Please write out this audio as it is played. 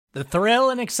The thrill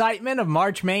and excitement of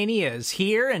March Mania is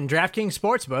here, and DraftKings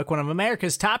Sportsbook, one of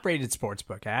America's top-rated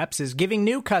sportsbook apps, is giving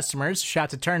new customers a shot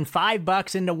to turn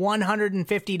 $5 into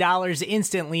 $150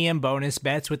 instantly in bonus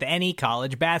bets with any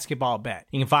college basketball bet.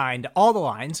 You can find all the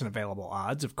lines and available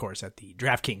odds, of course, at the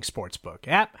DraftKings Sportsbook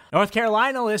app. North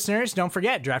Carolina listeners, don't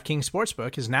forget, DraftKings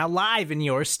Sportsbook is now live in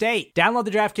your state. Download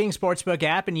the DraftKings Sportsbook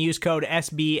app and use code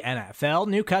SBNFL.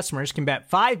 New customers can bet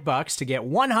 $5 to get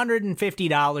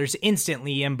 $150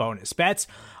 instantly in bonus bets,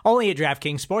 only at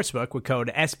DraftKings Sportsbook with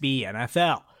code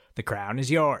SBNFL. The crown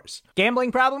is yours.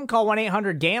 Gambling problem? Call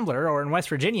 1-800-GAMBLER, or in West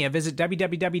Virginia, visit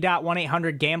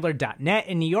www.1800gambler.net.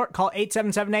 In New York, call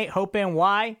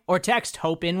 8778-HOPE-NY or text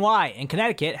HOPE-NY. In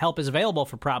Connecticut, help is available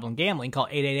for problem gambling. Call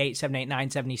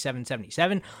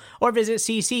 888-789-7777 or visit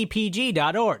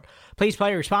ccpg.org. Please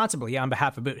play responsibly on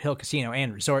behalf of Boot Hill Casino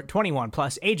and Resort. 21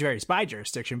 plus, age varies by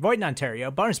jurisdiction. Void in Ontario.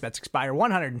 Bonus bets expire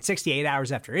 168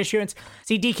 hours after issuance.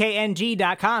 See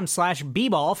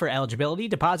dkng.com/bball for eligibility,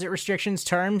 deposit restrictions,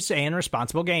 terms, and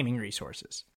responsible gaming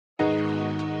resources.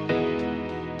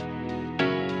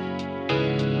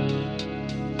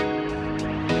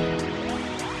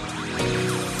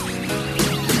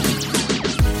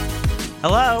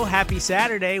 Hello, happy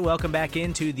Saturday. Welcome back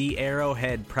into the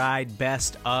Arrowhead Pride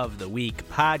Best of the Week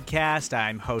podcast.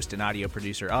 I'm host and audio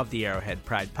producer of the Arrowhead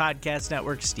Pride Podcast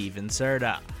Network, Steven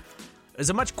Serta. It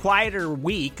was a much quieter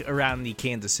week around the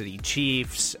Kansas City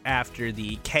Cheifs after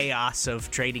the chaos of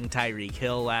trading Tyreek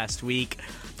Hill last week.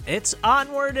 It's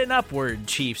onward and upward,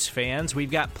 Chiefs fans.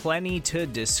 We've got plenty to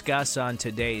discuss on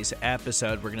today's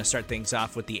episode. We're going to start things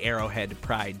off with the Arrowhead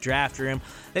Pride Draft Room.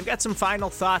 They've got some final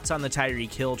thoughts on the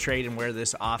Tyreek Hill trade and where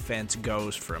this offense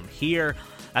goes from here.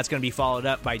 That's going to be followed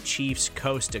up by Chiefs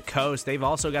Coast to Coast. They've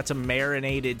also got some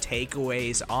marinated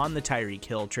takeaways on the Tyreek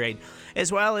Hill trade,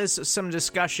 as well as some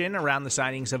discussion around the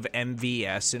signings of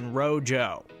MVS and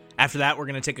Rojo. After that, we're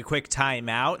going to take a quick time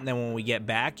out, and then when we get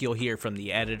back, you'll hear from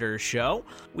the editor's show.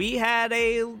 We had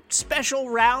a special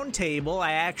roundtable.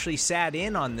 I actually sat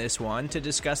in on this one to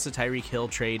discuss the Tyreek Hill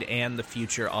trade and the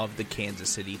future of the Kansas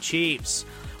City Cheifs.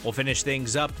 We'll finish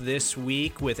things up this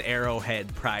week with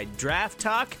Arrowhead Pride Draft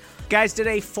Talk. Guys did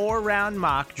a 4-round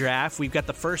mock draft. We've got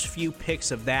the first few picks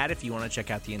of that. If you want to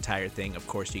check out the entire thing, of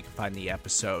course, you can find the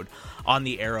episode on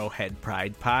the Arrowhead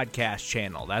Pride podcast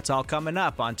channel. That's all coming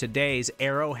up on today's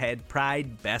Arrowhead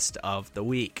Pride Best of the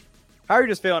Week. How are you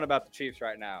just feeling about the Chiefs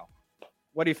right now?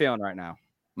 What are you feeling right now?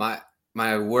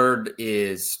 My word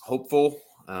is hopeful,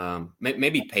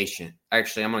 maybe patient.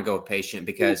 Actually, I'm going to go with patient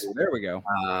because there we go.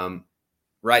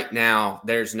 Right now,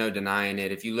 there's no denying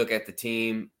it. If you look at the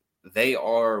team, they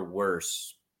are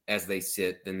worse as they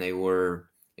sit than they were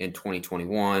in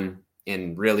 2021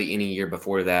 and really any year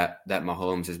before that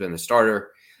Mahomes has been the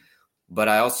starter. But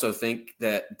I also think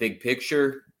that big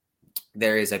picture,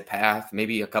 there is a path,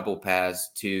 maybe a couple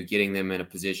paths to getting them in a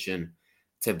position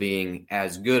to being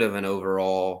as good of an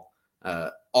overall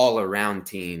all-around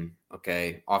team,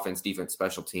 okay, offense, defense,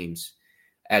 special teams,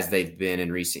 as they've been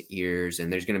in recent years.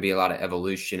 And there's going to be a lot of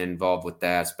evolution involved with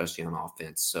that, especially on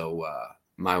offense. So,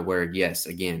 my word, yes,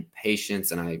 again,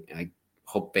 patience, and I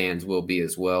hope fans will be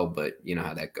as well, but you know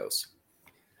how that goes.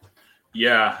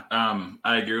 Yeah,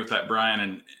 I agree with that,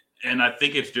 Brian, and I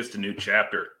think it's just a new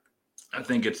chapter. I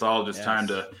think it's all just time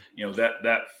to,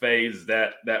 that phase,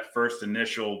 that first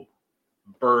initial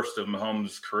burst of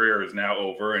Mahomes' career is now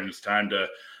over, and it's time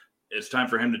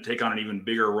for him to take on an even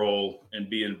bigger role and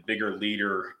be a bigger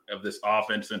leader of this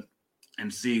offense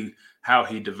and see how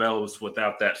he develops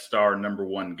without that star number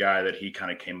one guy that he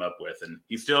kind of came up with. And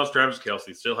he still has Travis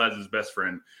Kelce, still has his best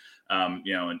friend, and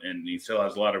he still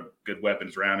has a lot of good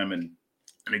weapons around him and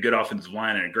a good offensive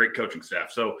line and a great coaching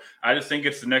staff. So I just think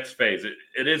it's the next phase.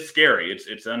 It is scary.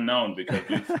 It's unknown because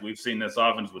we've seen this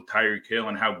offense with Tyreek Hill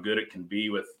and how good it can be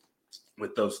with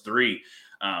those three.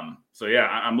 So yeah,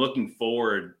 I'm looking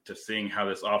forward to seeing how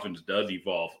this offense does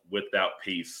evolve without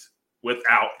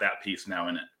that piece now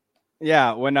in it.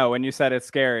 Yeah, when you said it's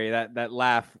scary, that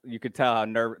laugh, you could tell how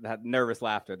that nervous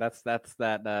laughter. That's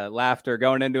that laughter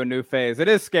going into a new phase. It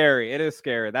is scary.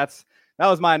 That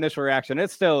was my initial reaction.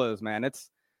 It still is, man. It's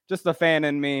just the fan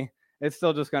in me. It's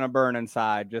still just going to burn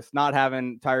inside. Just not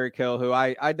having Tyreek Hill, who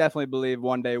I definitely believe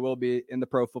one day will be in the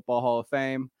Pro Football Hall of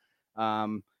Fame.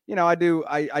 I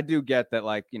do get that,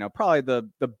 like, probably the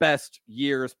best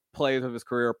plays of his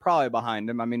career are probably behind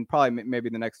him. I mean, probably maybe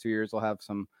the next 2 years will have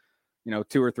some.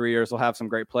 2 or 3 years will have some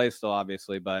great plays still,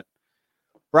 obviously. But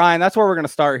Brian, that's where we're going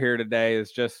to start here today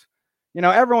is just,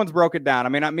 everyone's broke it down. I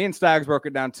mean, me and Stags broke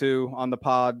it down too on the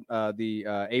pod, the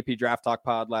AP Draft Talk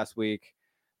pod last week.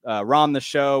 Ron the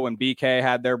show and BK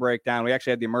had their breakdown. We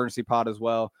actually had the emergency pod as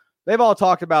well. they've all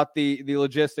talked about the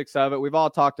logistics of it. We've all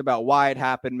talked about why it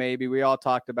happened. Maybe we all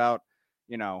talked about,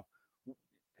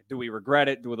 do we regret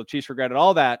it? Do the Chiefs regret it?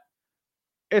 All that.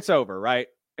 It's over, right?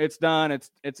 It's done.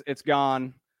 It's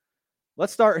gone.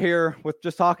 Let's start here with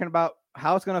just talking about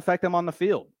how it's going to affect them on the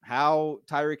field. How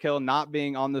Tyreek Hill not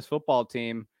being on this football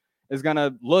team is going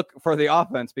to look for the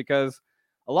offense, because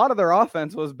a lot of their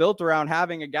offense was built around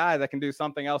having a guy that can do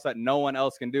something else that no one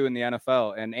else can do in the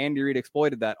NFL. And Andy Reid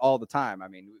exploited that all the time. I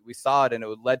mean, we saw it, and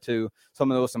it led to some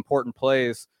of the most important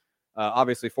plays,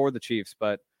 obviously, for the Chiefs.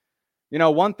 But,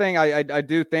 one thing I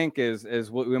do think is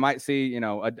we might see,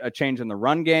 a change in the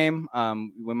run game.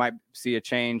 We might see a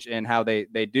change in how they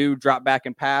do drop back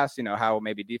and pass, how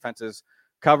maybe defenses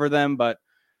cover them. But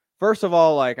first of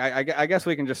all, like, I guess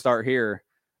we can just start here.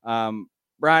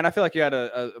 Brian, I feel like you had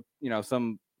a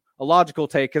logical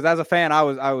take, because as a fan,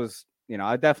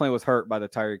 I definitely was hurt by the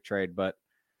Tyreek trade. But,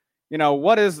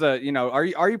 what is are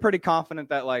you pretty confident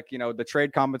that, like, the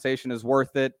trade compensation is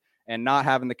worth it and not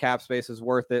having the cap space is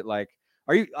worth it? Like,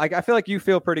 are you, like, I feel like you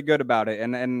feel pretty good about it,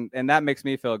 and that makes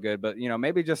me feel good. But,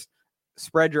 maybe just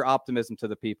spread your optimism to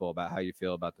the people about how you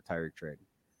feel about the Tyreek trade.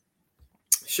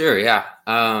 Sure. Yeah.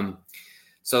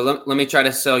 So let me try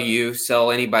to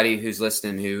sell anybody who's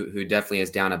listening who definitely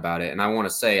is down about it. And I want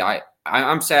to say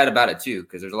I'm sad about it too,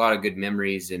 because there's a lot of good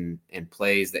memories and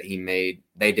plays that he made.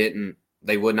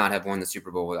 They would not have won the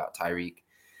Super Bowl without Tyreek.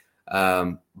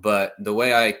 But the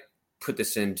way I put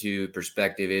this into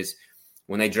perspective is,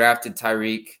 when they drafted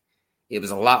Tyreek, it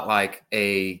was a lot like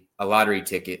a lottery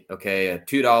ticket. Okay, a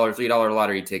 $2, $3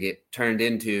 lottery ticket turned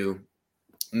into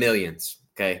millions.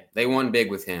 Okay, they won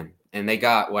big with him. And they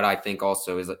got what I think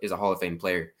also is a Hall of Fame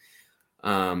player.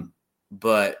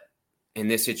 But in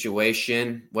this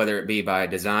situation, whether it be by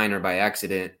design or by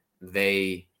accident,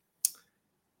 they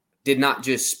did not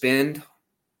just spend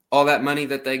all that money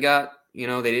that they got. They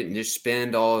didn't just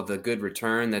spend all of the good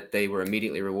return that they were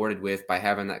immediately rewarded with by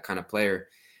having that kind of player.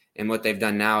 And what they've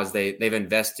done now is they've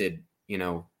invested,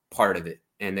 part of it.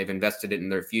 And they've invested it in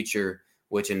their future,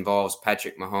 which involves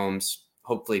Patrick Mahomes,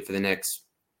 hopefully for the next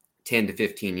 10 to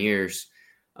 15 years.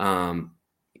 Are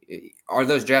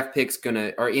those draft picks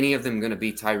are any of them going to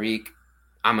be Tyreek?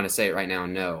 I'm going to say it right now.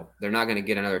 No, they're not going to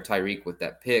get another Tyreek with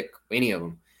that pick, any of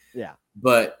them. Yeah.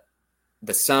 But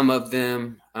the sum of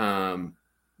them,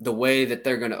 the way that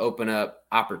they're going to open up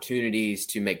opportunities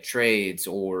to make trades,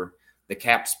 or the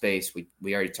cap space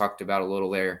we already talked about a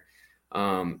little there.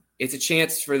 It's a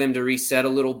chance for them to reset a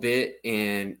little bit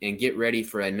and get ready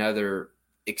for another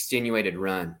extenuated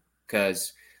run,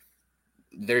 because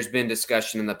there's been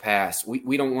discussion in the past.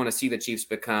 We don't want to see the Chiefs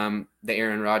become the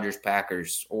Aaron Rodgers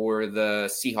Packers or the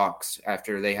Seahawks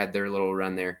after they had their little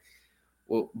run there.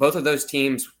 Well, both of those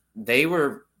teams, they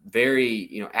were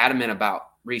very, adamant about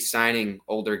re-signing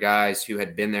older guys who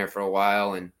had been there for a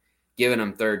while and giving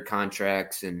them third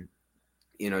contracts and,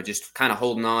 just kind of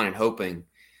holding on and hoping.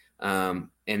 And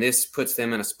this puts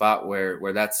them in a spot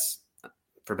where that's,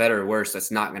 for better or worse,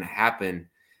 that's not going to happen.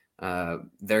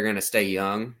 They're going to stay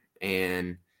young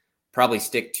and probably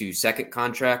stick to second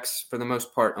contracts for the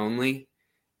most part only.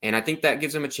 And I think that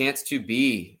gives them a chance to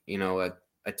be,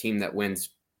 a team that wins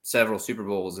several Super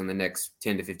Bowls in the next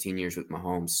 10 to 15 years with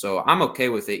Mahomes. So I'm okay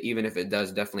with it, even if it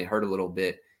does definitely hurt a little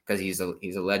bit, because he's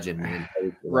a legend, man.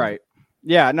 Right.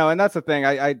 Yeah, no, and that's the thing.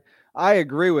 I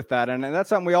agree with that. And that's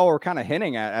something we all were kind of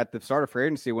hinting at the start of free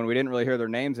agency, when we didn't really hear their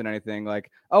names and anything. Like,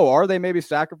 are they maybe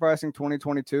sacrificing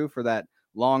 2022 for that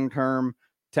long-term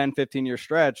 10, 15-year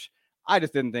stretch? I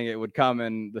just didn't think it would come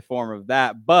in the form of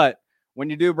that. But when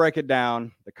you do break it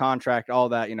down, the contract, all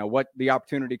that, what the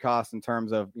opportunity costs in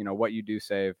terms of, what you do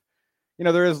save,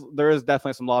 there is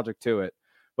definitely some logic to it.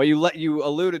 But you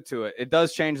alluded to it. It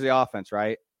does change the offense,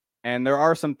 right? And there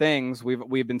are some things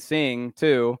we've been seeing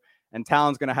too. And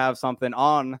Talon's going to have something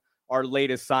on our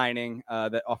latest signing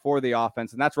that for the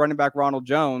offense, and that's running back Ronald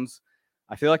Jones.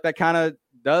 I feel like that kind of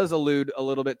does allude a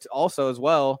little bit also as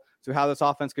well to how this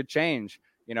offense could change.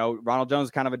 Ronald Jones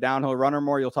is kind of a downhill runner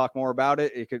more. You'll talk more about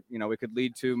it. It could, it could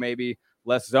lead to maybe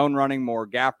less zone running, more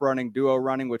gap running, duo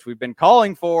running, which we've been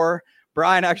calling for.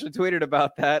 Brian actually tweeted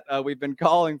about that. We've been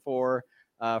calling for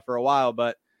a while.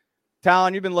 But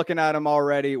Talon, you've been looking at him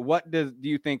already. What do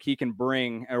you think he can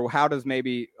bring, or how does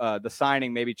maybe the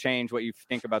signing maybe change what you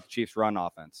think about the Chiefs' run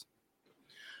offense?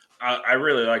 I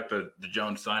really like the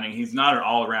Jones signing. He's not an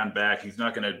all-around back. He's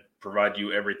not going to provide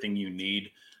you everything you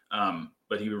need.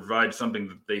 But he provides something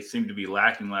that they seem to be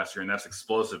lacking last year, and that's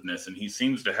explosiveness. And he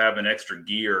seems to have an extra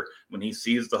gear when he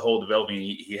sees the hole developing.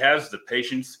 He has the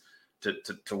patience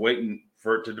to wait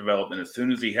for it to develop. And as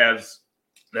soon as he has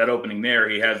that opening there,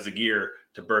 he has the gear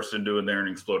to burst into it there and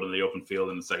explode in the open field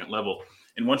in the second level.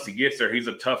 And once he gets there, he's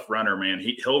a tough runner, man.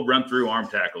 He'll run through arm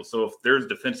tackles. So if there's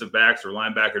defensive backs or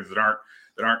linebackers that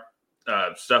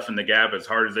aren't stuffing the gap as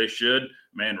hard as they should,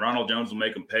 man, Ronald Jones will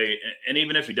make them pay. And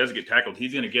even if he does get tackled,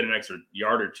 he's going to get an extra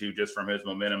yard or two just from his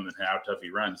momentum and how tough he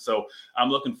runs. So I'm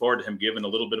looking forward to him giving a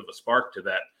little bit of a spark to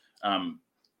that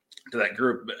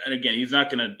group. And again,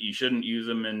 you shouldn't use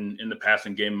him in the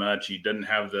passing game much. He doesn't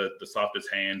have the softest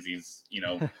hands. He's,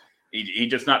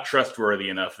 he's just not trustworthy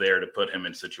enough there to put him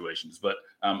in situations. But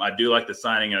I do like the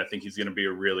signing, and I think he's going to be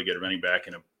a really good running back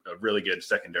and a really good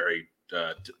secondary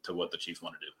to what the Chiefs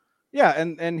want to do. Yeah,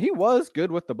 and he was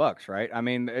good with the Bucs, right? I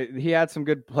mean, he had some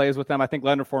good plays with them. I think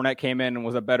Leonard Fournette came in and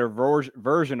was a better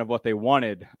version of what they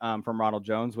wanted from Ronald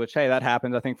Jones, which, hey, that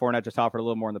happens. I think Fournette just offered a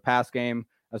little more in the pass game,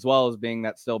 as well as being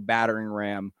that still battering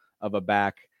ram of a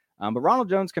back. But Ronald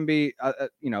Jones can be,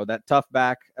 that tough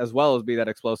back, as well as be that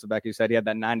explosive back. You said he had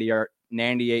that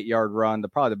 98-yard run,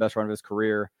 probably the best run of his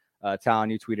career. Talon,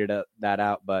 you tweeted that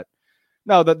out. But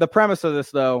no, the premise of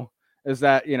this, though, is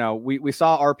that, we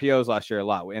saw RPOs last year a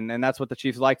lot. And that's what the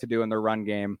Chiefs like to do in their run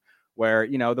game, where,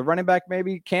 the running back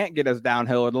maybe can't get as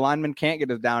downhill, or the lineman can't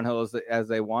get as downhill as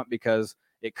they want, because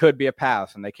it could be a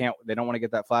pass and they don't want to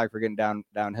get that flag for getting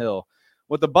downhill.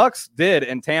 What the Bucs did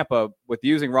in Tampa with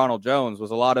using Ronald Jones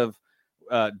was a lot of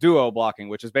duo blocking,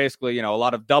 which is basically, a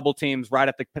lot of double teams right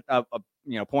at the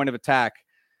point of attack,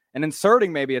 and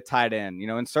inserting maybe a tight end,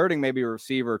 inserting maybe a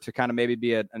receiver to kind of maybe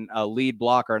be a lead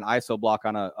block or an ISO block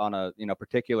on a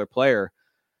particular player.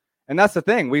 And that's the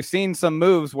thing. We've seen some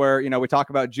moves where, we talk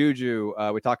about Juju,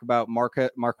 we talk about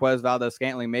Marquez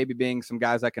Valdez-Scantling maybe being some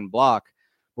guys that can block.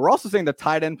 We're also seeing the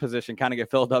tight end position kind of get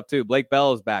filled up too. Blake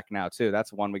Bell is back now too.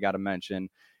 That's one we got to mention.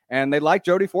 And they liked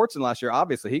Jody Fortson last year.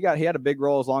 Obviously, he had a big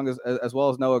role as well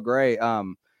as Noah Gray.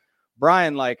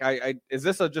 Brian, is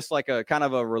this just like a kind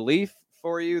of a relief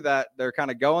for you that they're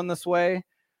kind of going this way?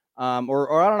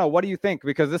 Or I don't know. What do you think?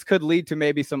 Because this could lead to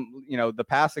maybe some, the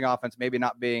passing offense maybe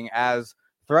not being as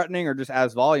threatening or just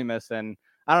as voluminous. And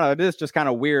I don't know. It is just kind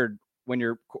of weird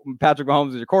when Patrick Mahomes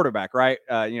is your quarterback, right?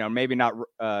 Maybe not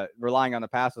relying on the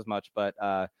pass as much, but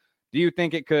do you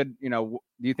think it could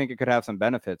have some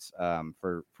benefits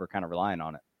for kind of relying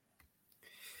on it?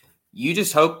 You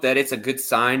just hope that it's a good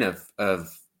sign of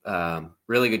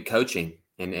really good coaching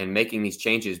and making these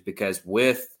changes, because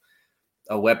with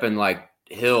a weapon like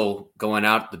Hill going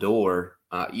out the door,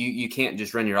 you can't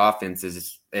just run your offense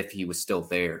as if he was still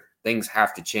there. Things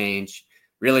have to change.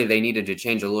 Really, they needed to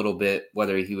change a little bit,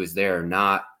 whether he was there or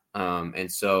not.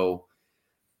 And so,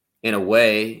 in a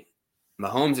way,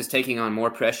 Mahomes is taking on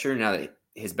more pressure now that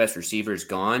his best receiver is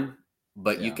gone.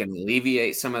 But you can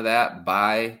alleviate some of that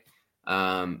by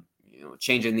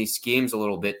changing these schemes a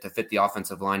little bit to fit the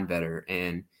offensive line better.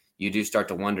 And you do start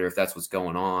to wonder if that's what's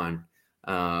going on,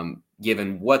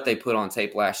 given what they put on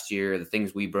tape last year, the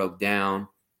things we broke down,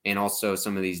 and also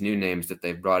some of these new names that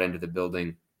they've brought into the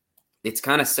building. It's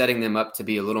kind of setting them up to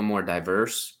be a little more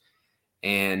diverse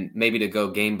and maybe to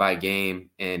go game by game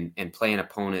and play an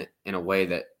opponent in a way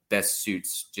that best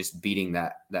suits just beating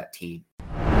that team.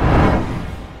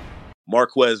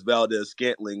 Marquez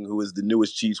Valdez-Scantling, who is the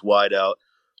newest Chiefs wideout,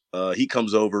 he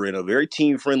comes over in a very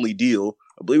team-friendly deal.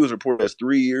 I believe it was reported as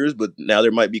 3 years, but now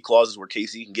there might be clauses where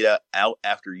KC can get out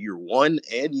after year 1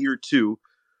 and year 2.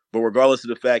 But regardless of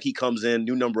the fact, he comes in,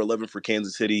 new number 11 for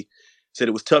Kansas City. Said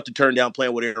it was tough to turn down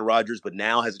playing with Aaron Rodgers, but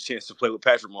now has a chance to play with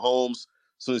Patrick Mahomes.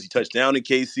 As soon as he touched down in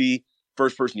KC,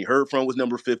 first person he heard from was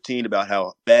number 15 about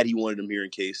how bad he wanted him here in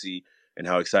KC and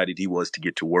how excited he was to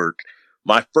get to work.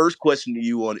 My first question to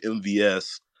you on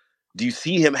MVS, do you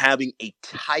see him having a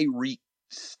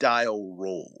Tyreek-style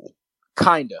role?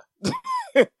 Kinda.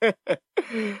 That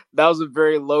was a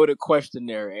very loaded question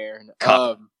there, Aaron.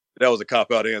 That was a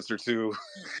cop-out answer, too.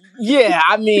 Yeah,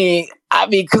 I mean,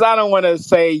 because I don't want to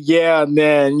say yeah, and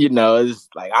then, it's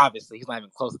like, obviously, he's not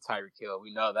even close to Tyreek Hill.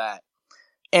 We know that.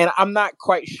 And I'm not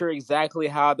quite sure exactly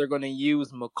how they're going to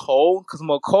use McCole, because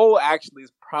McCole actually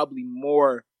is probably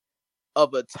more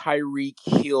of a Tyreek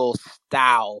Hill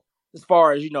style as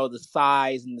far as, the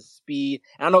size and the speed.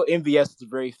 And I know MVS is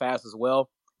very fast as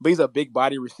well, but he's a big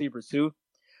body receiver, too.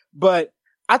 But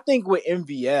I think with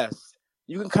MVS,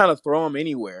 you can kind of throw him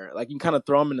anywhere. Like, you can kind of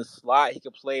throw him in the slot. He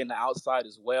can play in the outside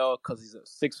as well because he's a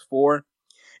 6'4".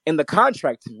 And the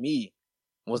contract, to me,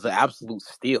 was an absolute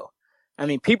steal. I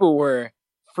mean, people were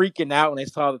freaking out when they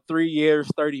saw the 3 years,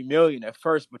 $30 million at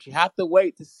first, but you have to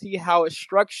wait to see how it's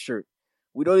structured.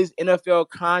 We know these NFL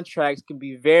contracts can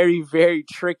be very, very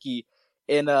tricky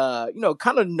and,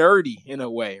 kind of nerdy in a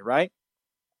way, right?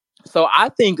 So I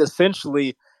think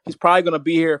essentially he's probably going to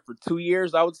be here for 2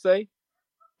 years, I would say,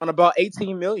 on about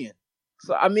 $18 million.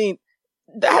 So, I mean,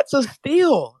 That's a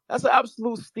steal. That's an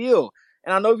absolute steal.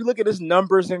 And I know if you look at his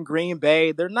numbers in Green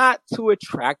Bay, they're not too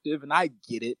attractive, and I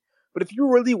get it. But if you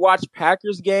really watch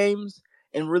Packers games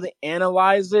and really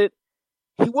analyze it,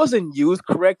 he wasn't used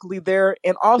correctly there.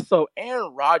 And also,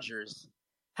 Aaron Rodgers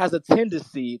has a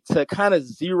tendency to kind of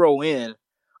zero in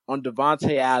on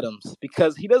Devontae Adams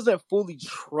because he doesn't fully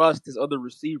trust his other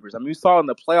receivers. I mean, we saw in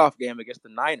the playoff game against the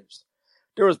Niners,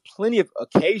 there was plenty of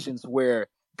occasions where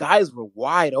guys were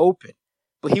wide open,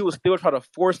 but he was still trying to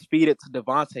force feed it to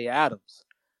Devontae Adams.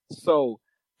 So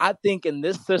I think in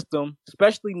this system,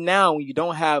 especially now when you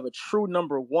don't have a true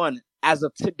number one as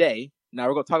of today, now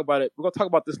we're going to talk about it. We're going to talk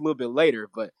about this a little bit later,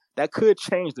 but that could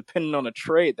change depending on a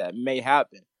trade that may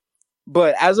happen.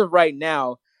 But as of right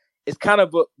now, it's kind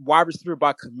of a wide receiver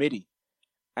by committee.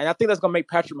 And I think that's going to make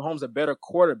Patrick Mahomes a better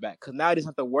quarterback because now he doesn't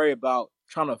have to worry about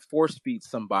trying to force feed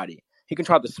somebody. He can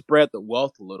try to spread the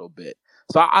wealth a little bit.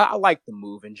 So I like the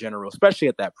move in general, especially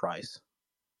at that price.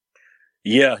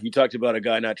 Yeah, you talked about a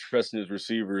guy not trusting his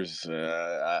receivers.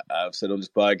 I've said on this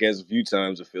podcast a few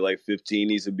times, I feel like 15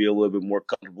 needs to be a little bit more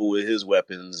comfortable with his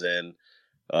weapons, and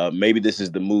maybe this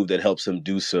is the move that helps him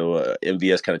do so.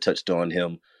 MVS kind of touched on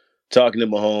him talking to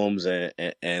Mahomes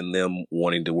and them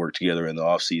wanting to work together in the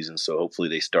offseason, so hopefully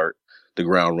they start the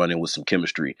ground running with some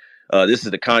chemistry. This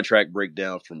is the contract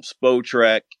breakdown from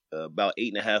Spotrac, about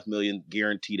 $8.5 million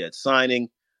guaranteed at signing,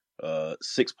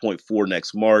 6.4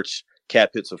 next March.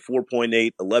 Cap hits of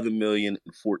 4.8, 11 million,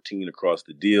 and 14 across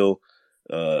the deal.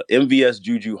 MVS,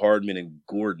 Juju, Hardman, and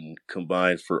Gordon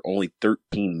combined for only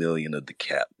 13 million of the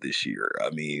cap this year.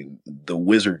 I mean, the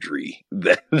wizardry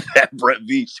that Brett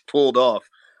Veach pulled off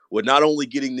with not only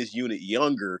getting this unit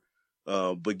younger,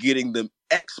 but getting them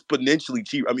exponentially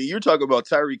cheap. I mean, you're talking about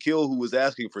Tyreek Hill, who was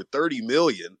asking for 30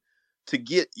 million to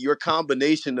get your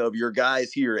combination of your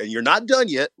guys here, and you're not done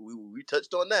yet. We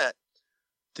touched on that.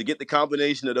 To get the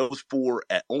combination of those four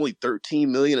at only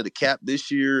 13 million of the cap this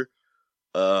year,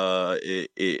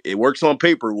 it works on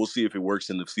paper. We'll see if it works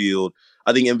in the field.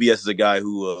 I think MVS is a guy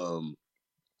who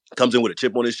comes in with a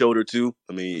chip on his shoulder too.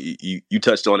 I mean, you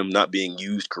touched on him not being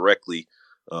used correctly.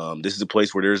 This is a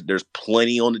place where there's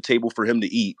plenty on the table for him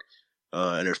to eat,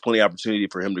 and there's plenty of opportunity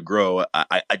for him to grow.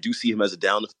 I do see him as a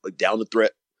down the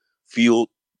field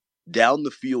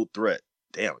threat.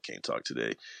 Damn, I can't talk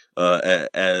today.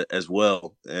 As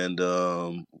well, and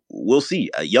we'll see.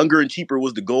 Younger and cheaper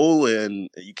was the goal, and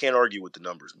you can't argue with the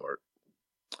numbers, Mark.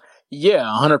 Yeah,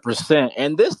 100%.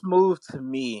 And this move to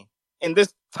me, and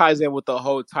this ties in with the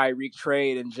whole Tyreek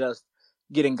trade and just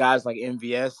getting guys like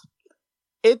MVS.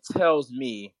 It tells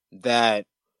me that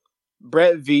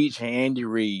Brett Veach and Andy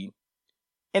Reid,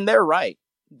 and they're right.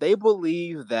 They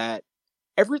believe that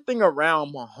everything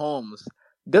around Mahomes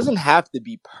doesn't have to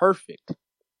be perfect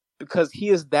because he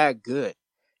is that good.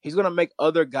 He's going to make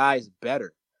other guys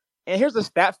better. And here's a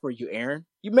stat for you, Aaron.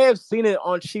 You may have seen it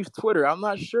on Chiefs Twitter. I'm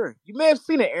not sure. You may have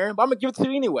seen it, Aaron, but I'm going to give it to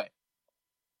you anyway.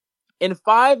 In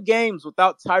 5 games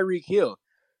without Tyreek Hill,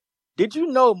 did you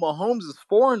know Mahomes is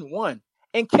 4-1?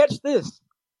 And catch this.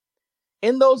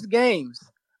 In those games,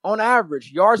 on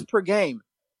average, yards per game,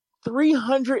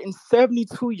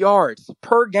 372 yards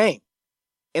per game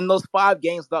in those 5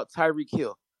 games without Tyreek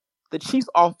Hill. The Chiefs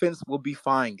offense will be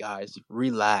fine, guys.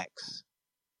 Relax.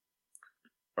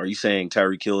 Are you saying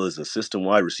Tyreek Hill is a system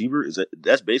wide receiver?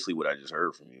 That's basically what I just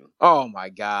heard from you. Oh my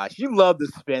gosh. You love to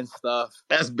spin stuff.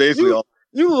 That's basically all.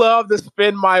 You love to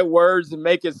spin my words and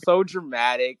make it so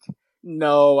dramatic.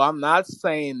 No, I'm not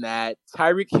saying that.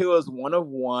 Tyreek Hill is one of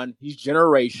one. He's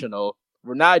generational.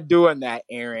 We're not doing that,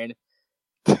 Aaron.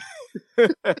 I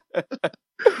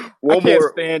can't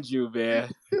stand you, man.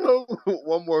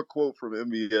 One more quote from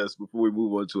MVS before we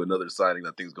move on to another signing that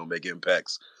I think is going to make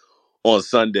impacts on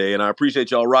Sunday. And I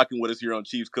appreciate y'all rocking with us here on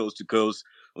Chiefs Coast to Coast.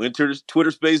 We enter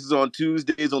Twitter Spaces on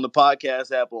Tuesdays, on the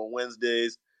podcast app on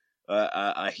Wednesdays.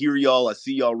 I hear y'all. I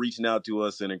see y'all reaching out to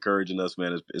us and encouraging us,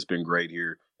 man. It's been great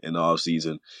here in the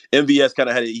offseason. MVS kind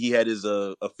of had his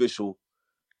official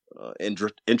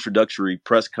introductory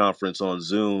press conference on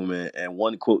Zoom. And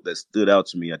one quote that stood out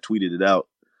to me, I tweeted it out.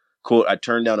 Quote, I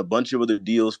turned down a bunch of other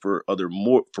deals for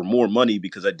more money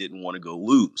because I didn't want to go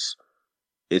lose.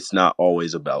 It's not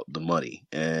always about the money.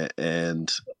 And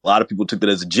a lot of people took that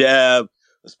as a jab,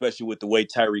 especially with the way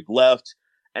Tyreek left.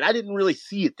 And I didn't really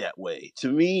see it that way. To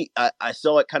me, I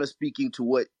saw it kind of speaking to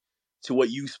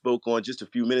what you spoke on just a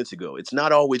few minutes ago. It's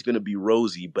not always going to be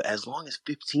rosy, but as long as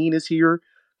 15 is here,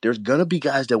 there's going to be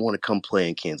guys that want to come play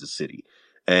in Kansas City.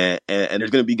 And there's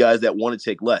going to be guys that want to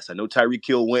take less. I know Tyreek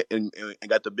Hill went and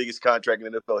got the biggest contract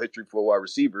in NFL history for a wide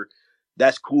receiver.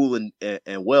 That's cool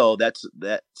and well. That's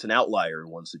an outlier in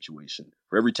one situation.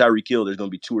 For every Tyreek Hill, there's going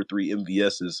to be 2 or 3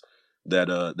 MVSs that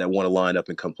want to line up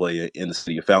and come play in the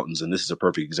city of fountains, and this is a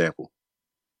perfect example.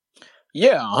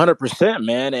 Yeah, 100%,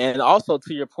 man. And also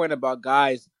to your point about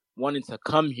guys wanting to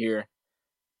come here,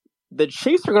 the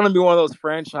Chiefs are going to be one of those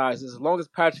franchises, as long as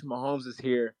Patrick Mahomes is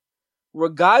here, where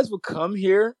guys will come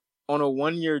here on a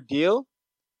 1-year deal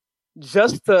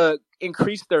just to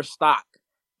increase their stock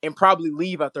and probably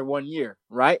leave after 1 year,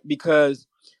 right? Because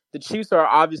the Chiefs are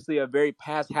obviously a very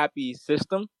pass-happy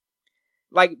system.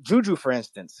 Like Juju, for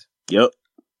instance. Yep.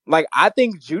 Like, I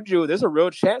think Juju, there's a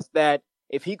real chance that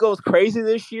if he goes crazy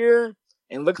this year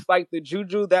and looks like the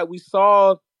Juju that we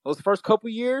saw those first couple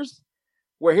years,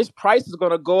 where his price is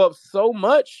going to go up so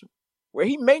much where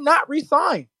he may not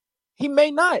resign. He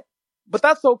may not. But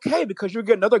that's okay, because you'll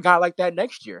get another guy like that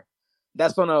next year.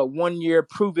 That's on a 1-year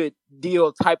prove-it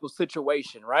deal type of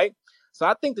situation, right? So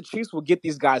I think the Chiefs will get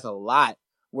these guys a lot,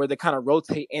 where they kind of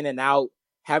rotate in and out,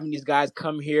 having these guys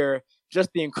come here just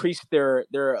to increase their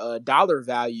dollar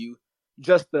value,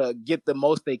 just to get the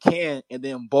most they can, and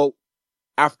then bolt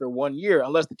after 1 year,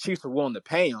 unless the Chiefs are willing to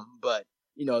pay them. But,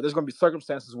 there's going to be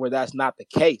circumstances where that's not the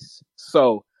case.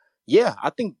 So, yeah,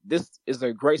 I think this is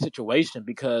a great situation,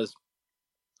 because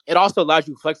it also allows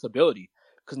you flexibility,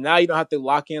 because now you don't have to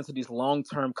lock into these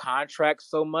long-term contracts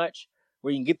so much,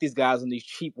 where you can get these guys on these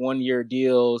cheap 1-year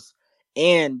deals,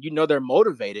 and they're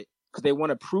motivated because they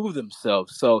want to prove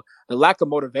themselves. So the lack of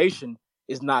motivation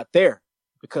is not there,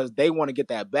 because they want to get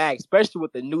that bag, especially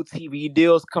with the new TV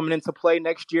deals coming into play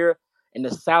next year and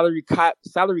the salary cap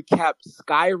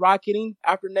skyrocketing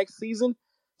after next season.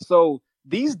 So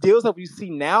these deals that we see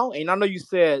now, and I know you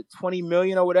said $20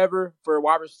 million or whatever for a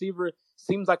wide receiver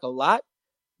seems like a lot.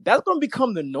 That's going to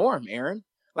become the norm, Aaron.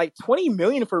 Like $20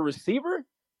 million for a receiver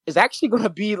is actually going to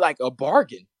be like a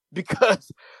bargain,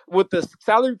 because with the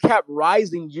salary cap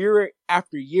rising year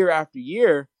after year after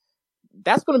year,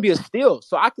 that's going to be a steal.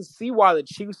 So I can see why the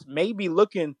Chiefs may be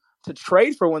looking to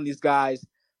trade for one of these guys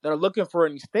that are looking for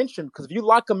an extension, because if you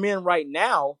lock them in right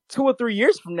now, 2 or 3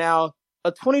 years from now,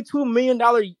 a $22 million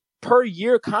per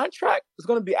year contract is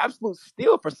going to be absolute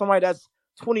steal for somebody that's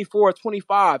 24 or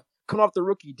 25 coming off the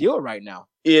rookie deal right now.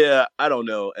 Yeah, I don't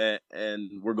know, and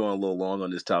we're going a little long on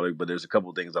this topic, but there's a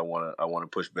couple of things I want to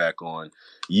push back on.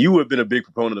 You have been a big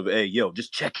proponent of, hey,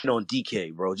 just check in on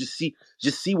DK, bro. Just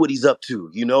see what he's up to.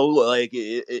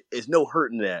 It's no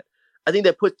hurting that. I think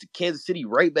that puts Kansas City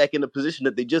right back in the position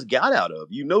that they just got out of.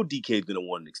 DK is going to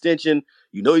want an extension.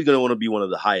 He's going to want to be one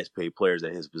of the highest paid players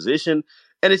at his position.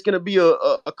 And it's going to be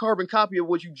a carbon copy of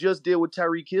what you just did with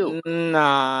Tyreek Hill. Nah,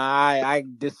 I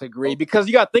disagree, because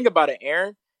you got to think about it,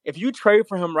 Aaron. If you trade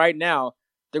for him right now,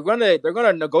 they're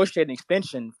gonna negotiate an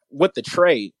extension with the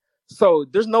trade. So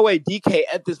there's no way DK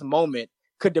at this moment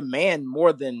could demand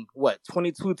more than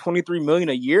 22, 23 million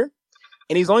a year.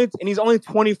 And he's only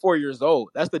 24 years old.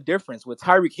 That's the difference. With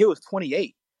Tyreek Hill is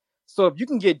 28. So if you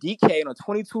can get DK on a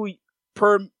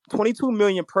 22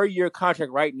 million per year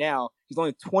contract right now, he's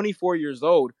only 24 years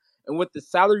old. And with the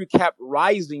salary cap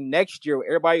rising next year, what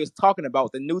everybody is talking about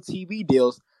with the new TV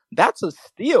deals, that's a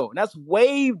steal. And that's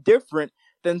way different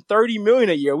than 30 million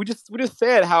a year. We just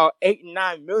said how 8 and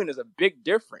 9 million is a big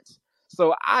difference.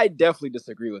 So I definitely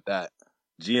disagree with that.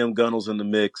 GM Gunnell's in the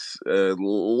mix.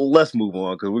 Let's move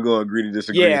on, because we're going to agree to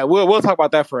disagree. Yeah, we'll talk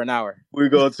about that for an hour. We're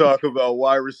going to talk about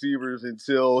wide receivers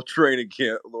until training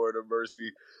camp, Lord have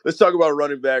mercy. Let's talk about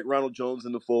running back. Ronald Jones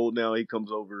in the fold now. He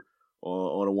comes over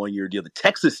on a 1-year deal. The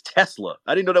Texas Tesla.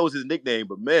 I didn't know that was his nickname,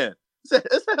 but man,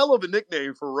 it's a hell of a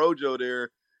nickname for Rojo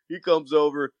there. He comes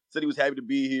over, said he was happy to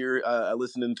be here. I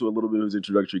listened into a little bit of his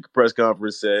introductory press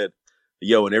conference, said,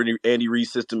 in Andy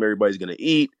Reid's system, everybody's going to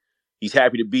eat. He's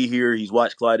happy to be here. He's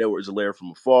watched Clyde Edwards-Helaire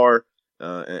from afar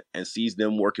and sees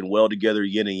them working well together,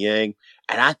 yin and yang.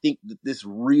 And I think that this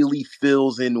really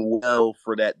fills in well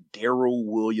for that Darrell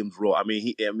Williams role. I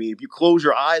mean, if you close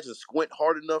your eyes and squint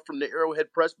hard enough from the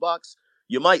Arrowhead press box,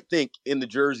 you might think in the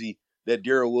jersey that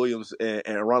Darrell Williams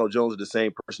and Ronald Jones are the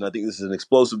same person. I think this is an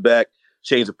explosive back,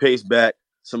 change of pace back,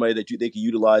 somebody that they can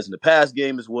utilize in the pass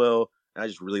game as well. And I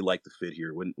just really like the fit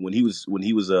here. When he was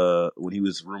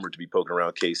rumored to be poking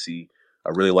around KC, I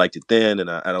really liked it then, and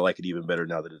I like it even better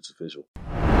now that it's official.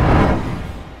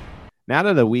 Now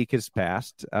that a week has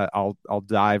passed, I'll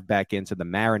dive back into the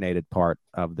marinated part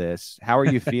of this. How are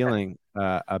you feeling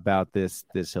about this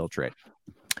Hill trade?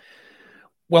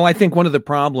 Well, I think one of the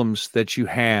problems that you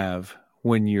have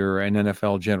when you're an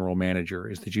NFL general manager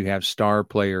is that you have star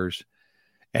players,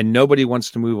 and nobody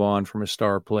wants to move on from a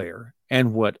star player.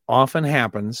 And what often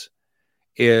happens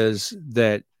is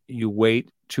that you wait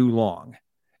too long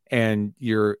and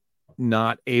you're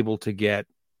not able to get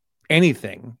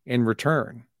anything in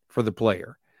return for the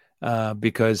player.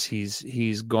 because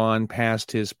he's gone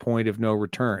past his point of no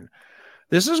return.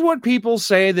 This is what people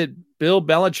say that Bill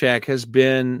Belichick has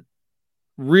been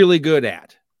really good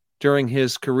at during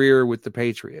his career with the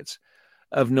Patriots,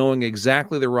 of knowing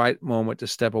exactly the right moment to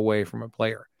step away from a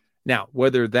player. Now,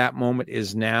 whether that moment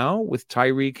is now with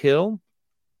Tyreek Hill,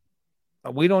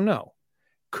 we don't know.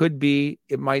 Could be,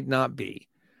 it might not be.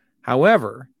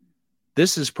 However,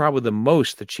 this is probably the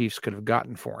most the Chiefs could have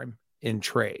gotten for him in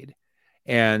trade.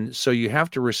 And so you have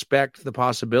to respect the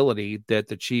possibility that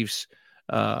the Chiefs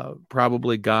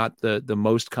probably got the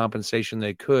most compensation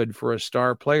they could for a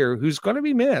star player who's going to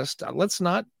be missed. Let's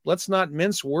not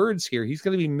mince words here. He's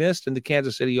going to be missed in the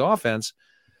Kansas City offense.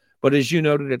 But as you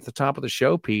noted at the top of the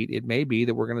show, Pete, it may be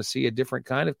that we're going to see a different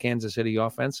kind of Kansas City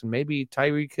offense, and maybe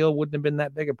Tyreek Hill wouldn't have been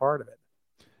that big a part of it.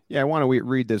 Yeah, I want to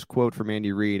read this quote from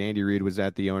Andy Reid. Andy Reid was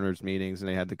at the owners' meetings, and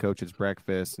they had the coaches'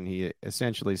 breakfast, and he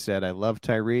essentially said, "I love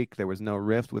Tyreek. There was no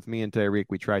rift with me and Tyreek.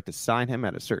 We tried to sign him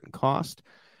at a certain cost.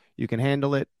 You can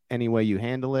handle it any way you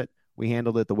handle it. We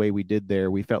handled it the way we did there.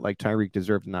 We felt like Tyreek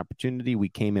deserved an opportunity. We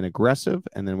came in aggressive,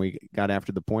 and then we got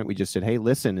after the point. We just said, hey,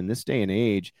 listen, in this day and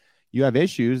age, you have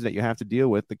issues that you have to deal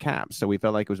with the cap. So we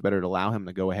felt like it was better to allow him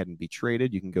to go ahead and be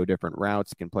traded. You can go different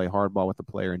routes. You can play hardball with the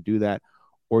player and do that.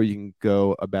 Or you can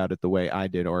go about it the way I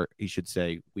did, or he should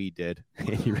say we did."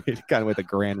 Kind of with a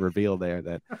grand reveal there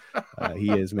that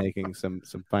he is making some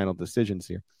final decisions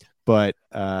here. But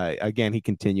again, he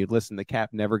continued, listen, the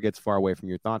cap never gets far away from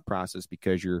your thought process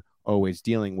because you're always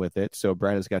dealing with it. So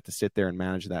Brad has got to sit there and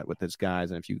manage that with his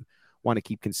guys. And if you want to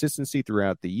keep consistency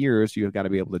throughout the years, you've got to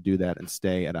be able to do that and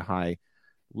stay at a high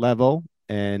level.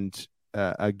 And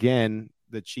again,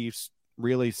 the Chiefs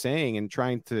really saying and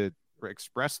trying to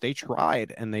express they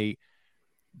tried, and the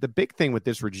big thing with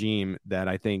this regime that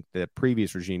I think the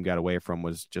previous regime got away from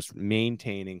was just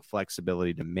maintaining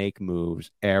flexibility to make moves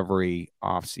every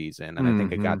offseason. And I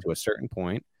think it got to a certain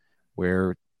point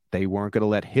where they weren't going to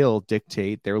let Hill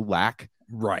dictate their lack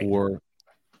or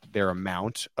their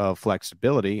amount of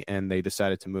flexibility, and they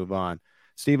decided to move on.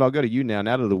 Steve, I'll go to you now.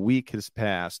 Now that the week has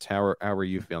passed, how are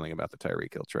you feeling about the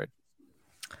Tyreek Hill trade?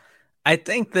 I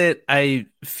think that I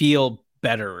feel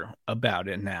better about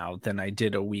it now than I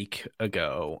did a week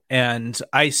ago. And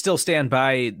I still stand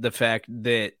by the fact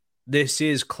that this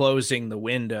is closing the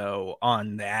window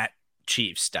on that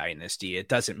Chiefs dynasty. It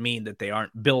doesn't mean that they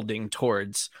aren't building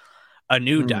towards a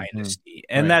new dynasty.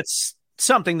 And that's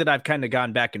something that I've kind of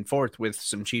gone back and forth with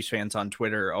some Chiefs fans on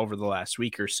Twitter over the last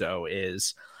week or so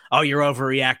is, oh, you're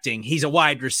overreacting. He's a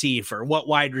wide receiver. What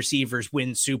wide receivers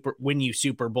win you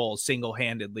Super Bowls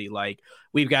single-handedly? Like,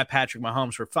 we've got Patrick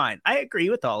Mahomes. We're fine. I agree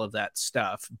with all of that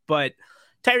stuff, but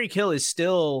Tyreek Hill is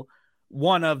still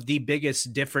one of the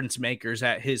biggest difference makers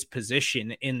at his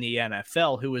position in the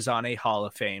NFL, who is on a Hall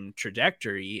of Fame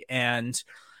trajectory. And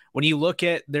when you look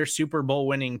at their Super Bowl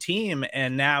winning team,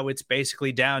 and now it's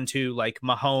basically down to like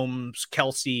Mahomes,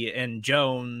 Kelsey, and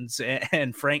Jones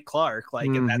and Frank Clark, like,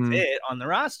 and that's it on the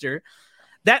roster,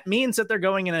 that means that they're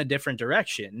going in a different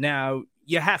direction. Now,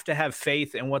 you have to have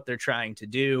faith in what they're trying to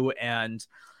do. And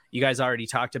you guys already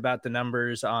talked about the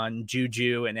numbers on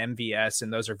Juju and MVS,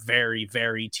 and those are very,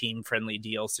 very team-friendly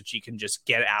deals that you can just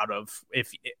get out of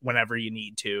whenever you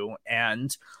need to.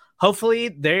 And hopefully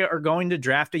they are going to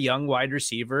draft a young wide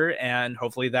receiver, and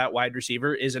hopefully that wide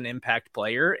receiver is an impact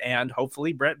player, and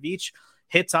hopefully Brett Veach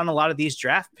hits on a lot of these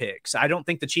draft picks. I don't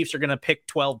think the Chiefs are going to pick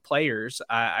 12 players.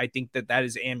 I think that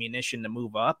is ammunition to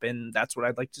move up, and that's what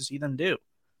I'd like to see them do.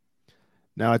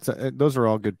 Now, those are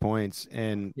all good points,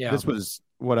 and this was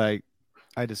what I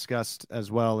discussed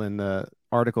as well in the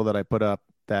article that I put up,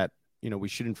 that we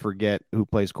shouldn't forget who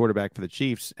plays quarterback for the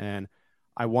Chiefs, and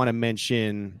I want to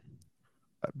mention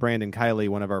Brandon Kiley,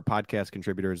 one of our podcast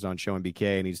contributors on Show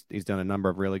MBK, and he's done a number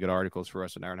of really good articles for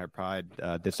us on Arrowhead Pride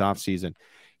this offseason.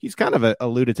 He's kind of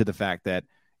alluded to the fact that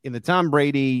in the Tom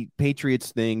Brady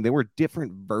Patriots thing, there were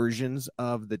different versions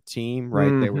of the team,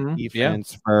 right? They were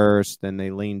defense first, then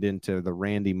they leaned into the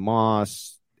Randy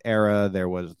Moss era. There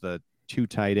was the 2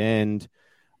 tight end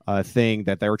thing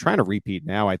that they were trying to repeat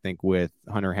now, I think, with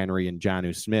Hunter Henry and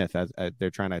Jonnu Smith. As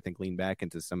they're trying to, I think, lean back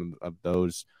into some of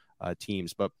those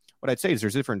teams. But what I'd say is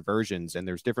there's different versions and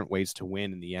there's different ways to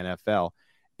win in the NFL.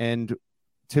 And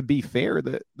to be fair,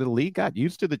 the league got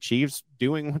used to the Chiefs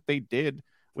doing what they did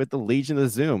with the Legion of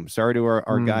Zoom. Sorry to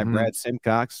our guy, Brad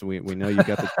Simcox. We know you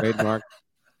got the trademark,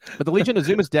 but the Legion of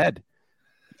Zoom is dead.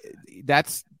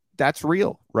 That's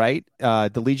real, right?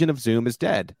 The Legion of Zoom is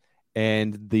dead.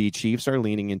 And the Chiefs are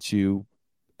leaning into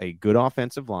a good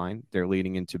offensive line. They're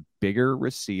leaning into bigger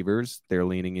receivers. They're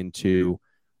leaning into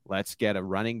let's get a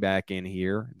running back in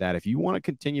here that if you want to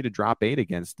continue to drop 8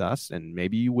 against us, and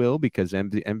maybe you will because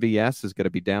MVS is going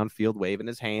to be downfield waving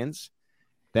his hands,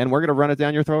 then we're going to run it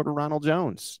down your throat to Ronald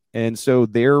Jones. And so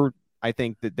I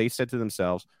think that they said to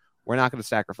themselves, we're not going to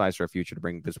sacrifice our future to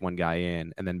bring this one guy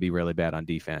in and then be really bad on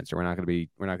defense, or we're not going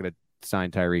to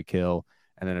sign Tyreek Hill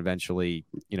and then eventually,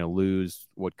 lose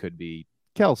what could be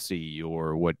Kelsey,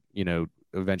 or what,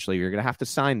 eventually you're going to have to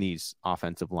sign these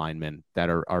offensive linemen that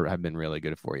have been really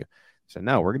good for you. So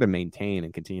no, we're going to maintain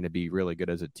and continue to be really good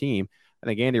as a team. I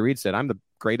think Andy Reid said, I'm the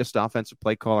greatest offensive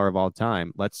play caller of all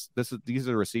time. These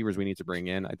are the receivers we need to bring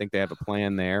in. I think they have a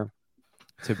plan there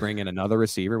to bring in another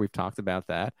receiver. We've talked about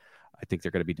that. I think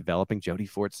they're going to be developing Jody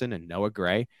Fortson and Noah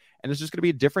Gray, and it's just going to be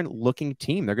a different looking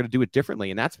team. They're going to do it differently,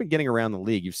 and that's been getting around the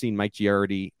league. You've seen Mike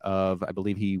Giardi I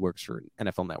believe he works for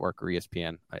NFL Network or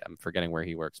ESPN. I'm forgetting where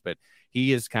he works, but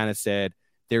he has kind of said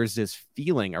there's this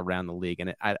feeling around the league,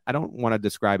 and I don't want to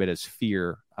describe it as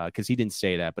fear because he didn't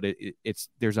say that, but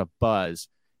there's a buzz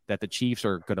that the Chiefs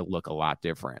are going to look a lot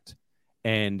different.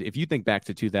 And if you think back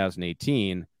to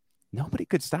 2018, nobody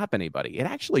could stop anybody. It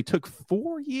actually took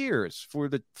 4 years for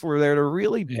there to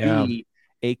really be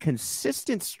a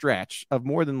consistent stretch of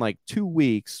more than like 2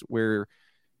 weeks where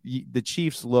the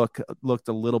Chiefs looked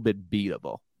a little bit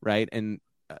beatable, right? And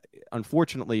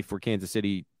unfortunately for Kansas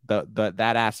City,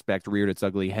 that aspect reared its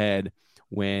ugly head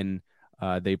when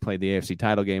they played the AFC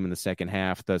title game in the second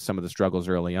half. Some of the struggles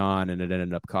early on, and it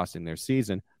ended up costing their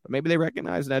season. But maybe they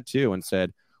recognized that too and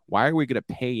said, "Why are we going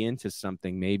to pay into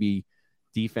something maybe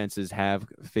defenses have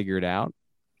figured out?"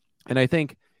 And I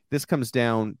think this comes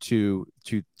down to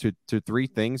 3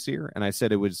 things here. And I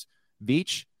said it was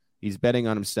Veach. He's betting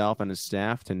on himself and his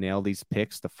staff to nail these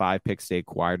picks, the 5 picks they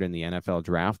acquired in the NFL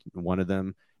draft. One of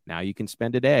them, now you can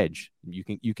spend at edge.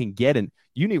 You can get in.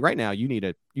 You need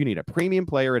a premium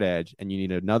player at edge, and you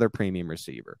need another premium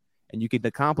receiver. And you can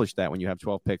accomplish that when you have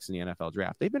 12 picks in the NFL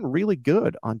draft. They've been really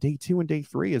good on day 2 and day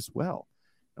 3 as well.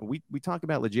 We talk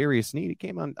about L'Jarius Sneed. He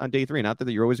came on day 3. Not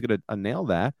that you're always going to nail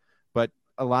that, but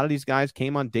a lot of these guys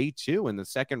came on day 2 in the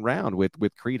second round with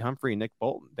Creed Humphrey and Nick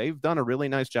Bolton. They've done a really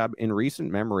nice job in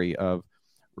recent memory of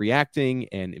reacting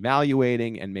and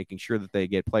evaluating and making sure that they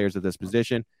get players at this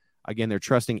position. Again, they're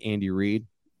trusting Andy Reid.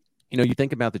 You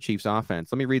think about the Chiefs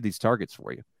offense. Let me read these targets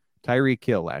for you. Tyreek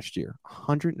Hill last year,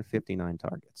 159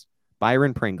 targets.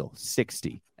 Byron Pringle,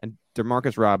 60. And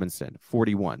Demarcus Robinson,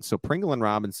 41. So Pringle and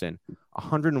Robinson,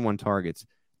 101 targets.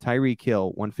 Tyreek Hill,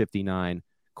 159.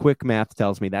 Quick math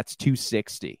tells me that's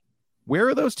 260. Where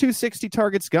are those 260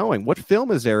 targets going? What film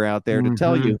is there out there to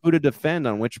tell you who to defend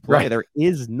on which play? Right. There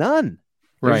is none.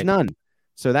 There's none.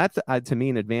 So that's, to me,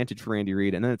 an advantage for Andy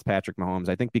Reid. And then it's Patrick Mahomes.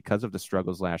 I think because of the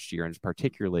struggles last year, and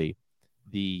particularly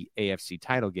the AFC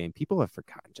title game, people have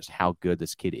forgotten just how good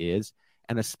this kid is.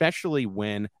 And especially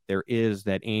when there is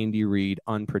that Andy Reid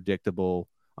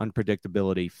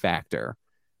unpredictability factor,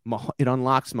 it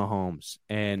unlocks Mahomes.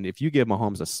 And if you give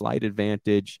Mahomes a slight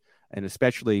advantage, and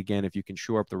especially, again, if you can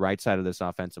shore up the right side of this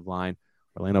offensive line,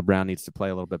 Orlando Brown needs to play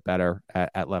a little bit better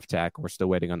at left tackle. We're still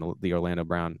waiting on the Orlando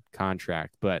Brown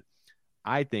contract. But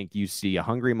I think you see a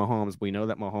hungry Mahomes. We know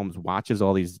that Mahomes watches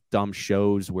all these dumb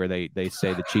shows where they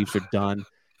say the Chiefs are done.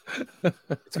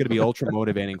 It's going to be ultra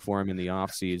motivating for him in the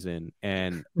offseason.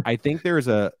 And I think there's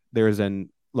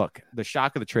look, the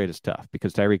shock of the trade is tough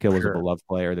because Tyreek Hill was a beloved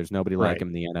player. There's nobody like him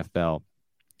in the NFL.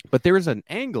 But there is an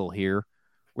angle here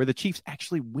where the Chiefs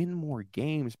actually win more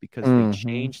games because they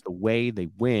change the way they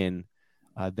win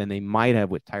than they might have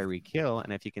with Tyreek Hill.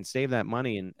 And if you can save that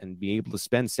money and be able to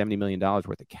spend $70 million worth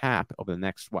of cap over the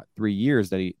next, 3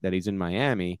 years that he's in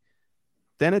Miami,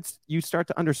 then you start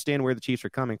to understand where the Chiefs are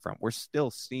coming from. We're still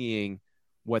seeing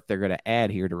what they're going to add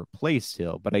here to replace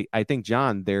Hill. But I think,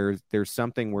 John, there's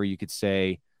something where you could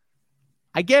say,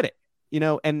 I get it,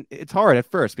 and it's hard at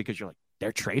first because you're like,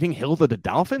 they're trading Hill to the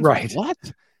Dolphins? Right. Like, what?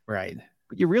 Right.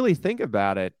 But you really think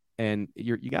about it, and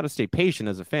you got to stay patient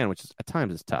as a fan, which is, at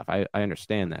times is tough. I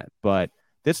understand that. But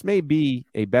this may be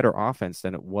a better offense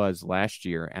than it was last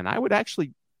year, and I would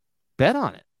actually bet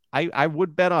on it. I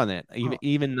would bet on it,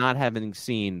 even not having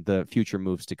seen the future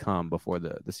moves to come before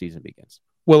the season begins.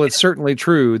 Well, it's certainly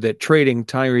true that trading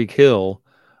Tyreek Hill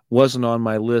wasn't on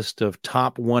my list of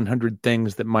top 100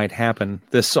 things that might happen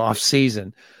this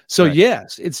offseason. So,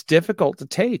 yes, it's difficult to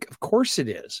take. Of course it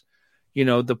is.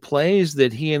 The plays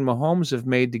that he and Mahomes have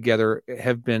made together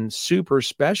have been super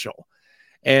special.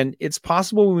 And it's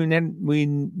possible we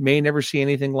may never see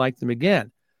anything like them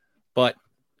again. But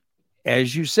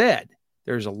as you said,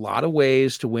 there's a lot of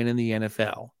ways to win in the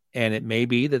NFL. And it may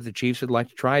be that the Chiefs would like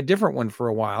to try a different one for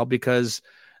a while because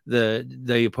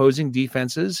the opposing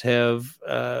defenses have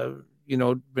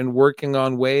been working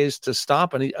on ways to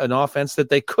stop an offense that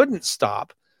they couldn't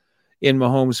stop in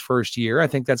Mahomes' first year. I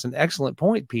think that's an excellent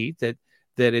point, Pete, that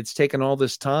it's taken all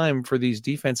this time for these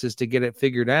defenses to get it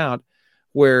figured out,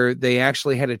 where they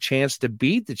actually had a chance to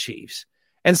beat the Chiefs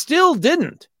and still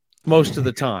didn't most of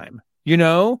the time.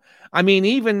 I mean,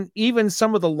 even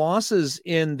some of the losses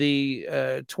in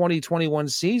the 2021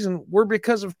 season were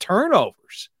because of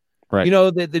turnovers. Right.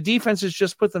 The defenses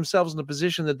just put themselves in a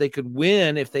position that they could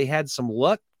win if they had some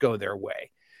luck go their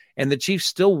way. And the Chiefs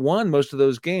still won most of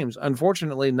those games.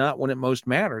 Unfortunately, not when it most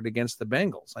mattered against the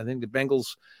Bengals. I think the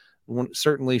Bengals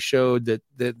certainly showed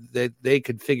that they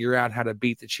could figure out how to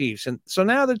beat the Chiefs. And so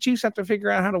now the Chiefs have to figure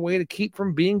out how to keep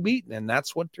from being beaten. And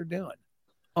that's what they're doing.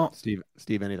 Oh, Steve,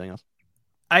 anything else?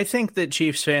 I think that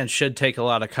Chiefs fans should take a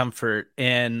lot of comfort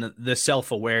in the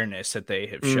self-awareness that they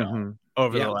have shown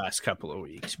over the last couple of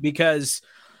weeks, because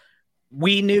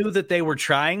we knew that they were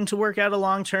trying to work out a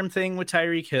long-term thing with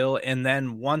Tyreek Hill. And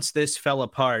then once this fell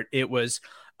apart, it was,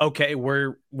 okay,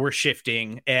 we're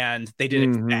shifting, and they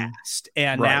did it fast.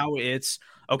 And now it's,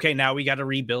 okay, now we got to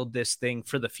rebuild this thing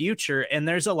for the future. And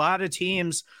there's a lot of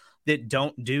teams that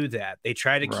don't do that. They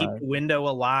try to keep the window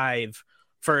alive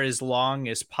for as long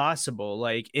as possible.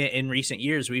 Like in recent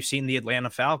years, we've seen the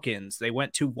Atlanta Falcons. They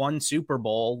went to one Super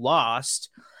Bowl, lost,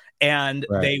 and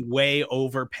they way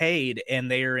overpaid, and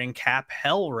they are in cap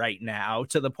hell right now,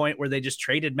 to the point where they just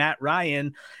traded Matt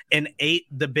Ryan and ate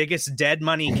the biggest dead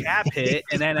money cap hit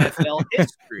in NFL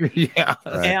history.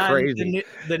 And crazy.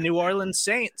 The New Orleans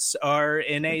Saints are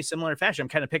in a similar fashion. I'm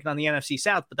kind of picking on the NFC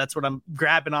South, but that's what I'm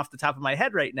grabbing off the top of my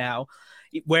head right now,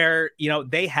 where,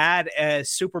 they had a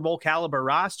Super Bowl caliber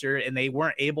roster and they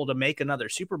weren't able to make another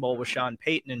Super Bowl with Sean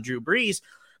Payton and Drew Brees,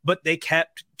 but they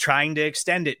kept trying to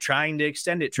extend it,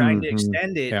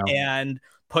 and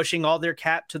pushing all their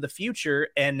cap to the future.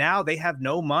 And now they have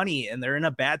no money and they're in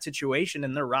a bad situation,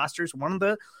 and their roster's one of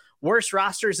the worst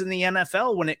rosters in the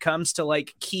NFL when it comes to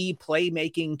like key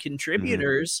playmaking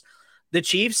contributors. The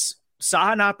Chiefs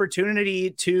saw an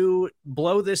opportunity to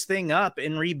blow this thing up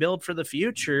and rebuild for the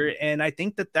future. And I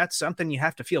think that that's something you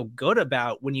have to feel good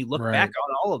about when you look back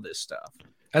on all of this stuff.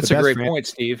 That's a great point,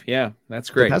 Steve. Yeah, that's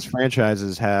great. The best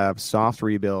franchises have soft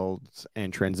rebuilds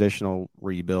and transitional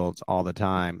rebuilds all the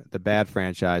time. The bad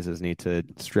franchises need to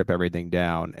strip everything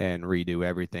down and redo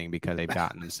everything because they've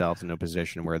gotten themselves into a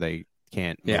position where they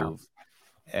can't move.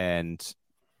 And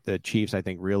the Chiefs, I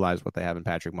think, realize what they have in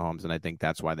Patrick Mahomes, and I think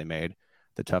that's why they made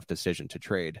the tough decision to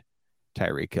trade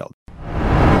Tyreek Hill.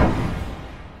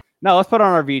 Now, let's put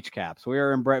on our Veach caps. We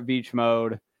are in Brett Veach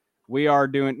mode. We are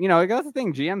doing, that's the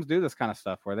thing. GMs do this kind of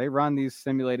stuff where they run these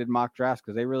simulated mock drafts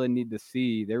because they really need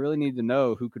to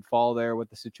know who could fall there, what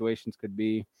the situations could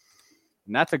be.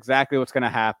 And that's exactly what's going to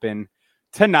happen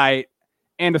tonight.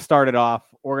 And to start it off,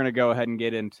 we're going to go ahead and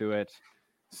get into it.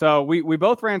 So we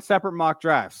both ran separate mock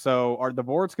drafts. So the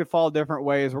boards could fall different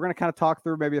ways. We're going to kind of talk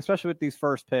through, maybe especially with these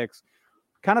first picks,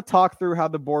 kind of talk through how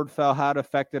the board fell, how it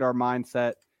affected our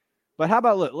mindset. But how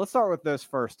about, let's start with this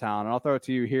first, Talon, and I'll throw it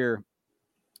to you here.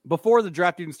 Before the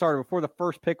draft even started, before the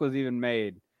first pick was even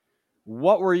made,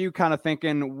 what were you kind of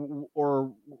thinking,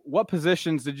 or what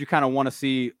positions did you kind of want to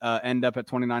see end up at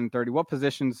 29 and 30? What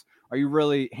positions are you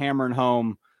really hammering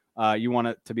home you want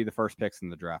it to be the first picks in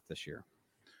the draft this year?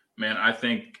 Man, I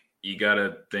think you got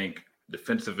to think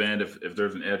defensive end. If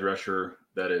there's an edge rusher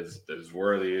that is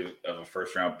worthy of a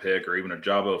first round pick, or even a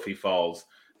Jabo if he falls,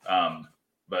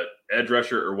 but edge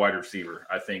rusher or wide receiver,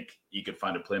 I think you could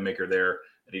find a playmaker there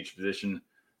at each position.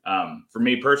 For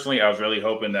me personally, I was really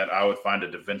hoping that I would find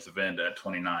a defensive end at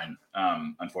 29.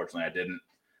 Unfortunately, I didn't.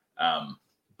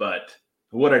 But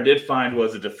what I did find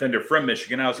was a defender from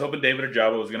Michigan. I was hoping David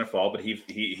Ojabo was going to fall, but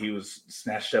he was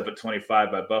snatched up at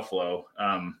 25 by Buffalo,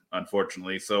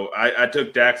 unfortunately. So I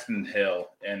took Daxton Hill,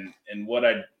 and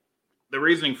the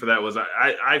reasoning for that was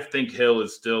I think Hill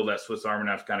is still that Swiss Army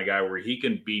knife kind of guy where he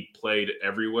can be played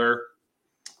everywhere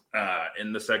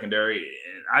in the secondary.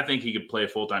 And I think he could play a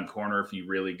full-time corner if he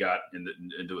really got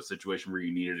into a situation where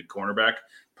you needed a cornerback.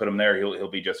 Put him there,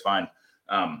 he'll be just fine.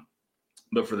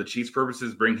 But for the Chiefs'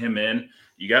 purposes, bring him in.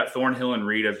 You got Thornhill and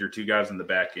Reed as your two guys in the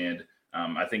back end.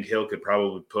 I think Hill could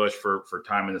probably push for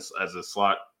time in this as a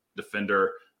slot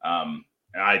defender.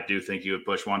 I do think he would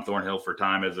push Juan Thornhill for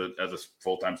time as a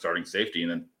full-time starting safety.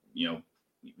 And then,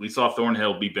 we saw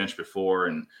Thornhill be benched before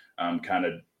and kind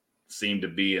of seemed to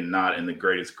be and not in the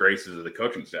greatest graces of the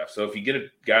coaching staff. So if you get a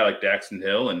guy like Daxton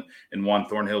Hill and Juan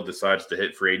Thornhill decides to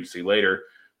hit free agency later,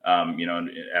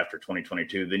 after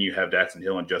 2022, then you have Daxton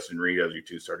Hill and Justin Reed as your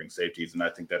two starting safeties. And I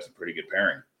think that's a pretty good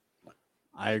pairing.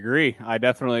 I agree. I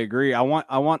definitely agree. I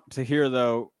want to hear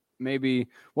though, maybe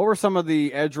what were some of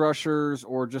the edge rushers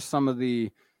or just some of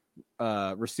the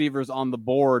receivers on the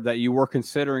board that you were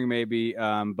considering maybe,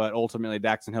 but ultimately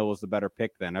Daxton Hill was the better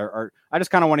pick then? Or I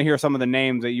just kind of want to hear some of the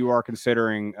names that you are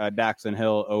considering Daxton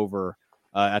Hill over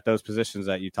at those positions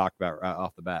that you talked about right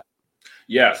off the bat.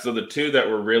 Yeah, so the two that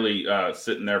were really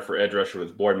sitting there for edge rusher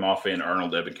was Boyd Mafe and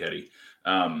Arnold Ebiketie.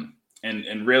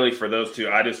 And really for those two,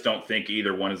 I just don't think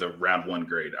either one is a round one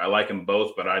grade. I like them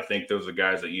both, but I think those are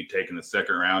guys that you take in the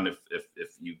second round if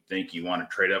you think you want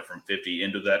to trade up from 50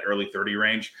 into that early 30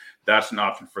 range. That's an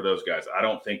option for those guys. I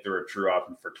don't think they're a true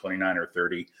option for 29 or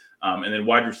 30. And then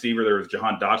wide receiver, there was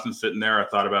Jahan Dotson sitting there. I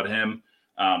thought about him.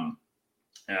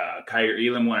 Kyer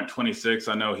Elam went at 26.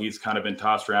 I know he's kind of been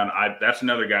tossed around. That's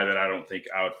another guy that I don't think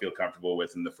I would feel comfortable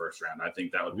with in the first round. I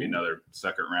think that would be another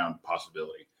second round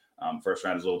possibility. First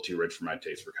round is a little too rich for my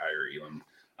taste for Kyer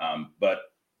Elam. But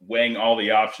weighing all the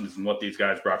options and what these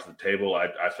guys brought to the table,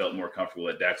 I felt more comfortable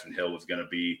that Daxton Hill was going to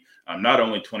be not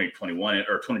only 2021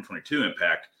 or 2022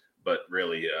 impact, but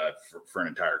really for an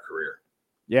entire career.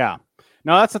 Yeah.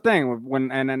 No, that's the thing.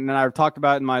 And I've talked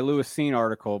about it in my Lewis Seen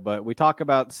article, but we talk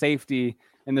about safety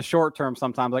in the short term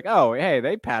sometimes, like, oh, hey,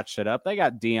 they patched it up. They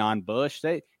got Deion Bush.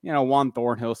 Juan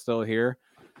Thornhill's still here.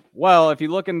 Well, if you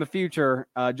look in the future,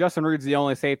 Justin Reed's the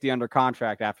only safety under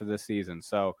contract after this season.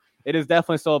 So it is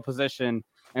definitely still a position,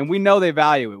 and we know they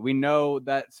value it. We know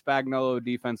that Spagnuolo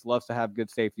defense loves to have good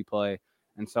safety play.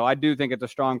 And so I do think it's a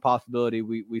strong possibility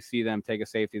we see them take a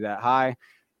safety that high.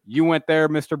 You went there,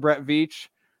 Mr. Brett Veach.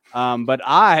 But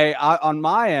I on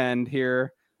my end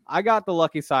here, I got the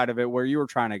lucky side of it where you were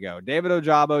trying to go. David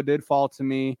Ojabo did fall to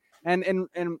me. And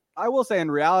I will say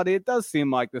in reality, it does seem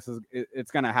like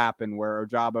it's going to happen where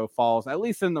Ojabo falls, at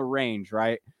least in the range,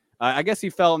 right? I guess he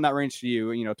fell in that range to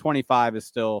you. 25 is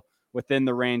still within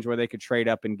the range where they could trade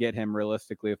up and get him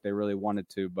realistically if they really wanted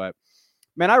to. But,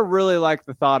 man, I really like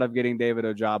the thought of getting David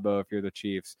Ojabo if you're the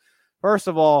Chiefs. First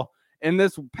of all, in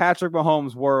this Patrick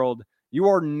Mahomes world, you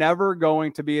are never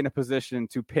going to be in a position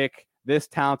to pick this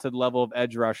talented level of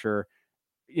edge rusher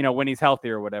when he's healthy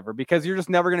or whatever, because you're just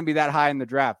never going to be that high in the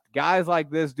draft. Guys like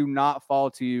this do not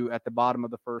fall to you at the bottom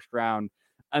of the first round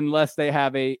unless they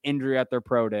have a injury at their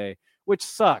pro day, which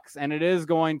sucks. And it is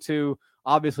going to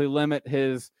obviously limit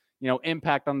his,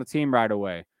 impact on the team right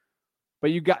away.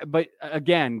 But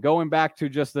again, going back to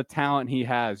just the talent he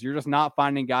has, you're just not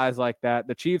finding guys like that.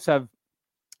 The Chiefs have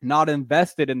not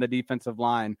invested in the defensive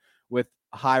line with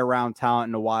high round talent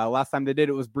in a while. Last time they did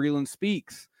it was Breeland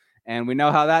Speaks, and we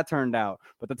know how that turned out.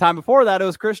 But the time before that, it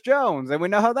was Chris Jones, and we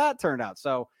know how that turned out.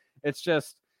 So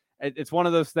it's one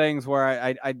of those things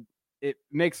where it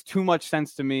makes too much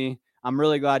sense to me. I'm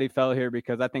really glad he fell here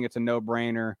because I think it's a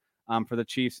no-brainer for the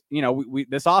Chiefs. We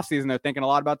this offseason, they're thinking a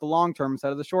lot about the long term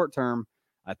instead of the short term.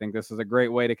 I think this is a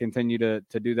great way to continue to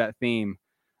do that theme.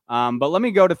 But let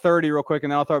me go to 30 real quick,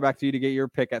 and then I'll throw it back to you to get your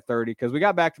pick at 30 because we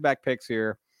got back-to-back picks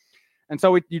here. And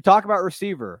so you talk about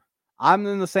receiver. I'm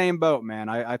in the same boat, man.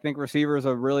 I think receiver is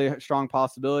a really strong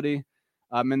possibility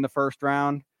in the first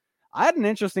round. I had an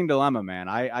interesting dilemma, man.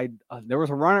 There was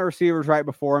a run at receivers right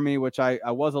before me, which I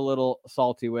was a little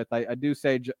salty with. I do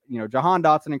say, Jahan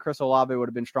Dotson and Chris Olave would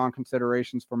have been strong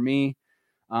considerations for me.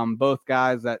 Both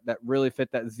guys that really fit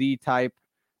that Z type,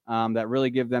 that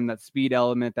really give them that speed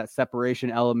element, that separation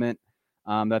element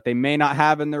that they may not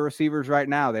have in their receivers right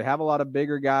now. They have a lot of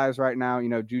bigger guys right now.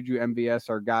 Juju, MVS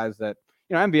are guys that,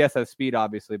 MVS has speed,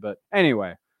 obviously. But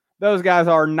anyway, those guys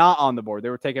are not on the board. They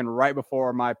were taken right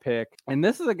before my pick. And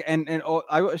this is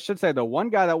I should say the one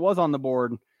guy that was on the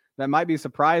board that might be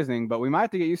surprising, but we might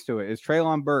have to get used to it, is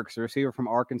Treylon Burks, the receiver from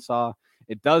Arkansas.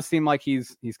 It does seem like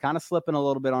he's kind of slipping a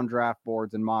little bit on draft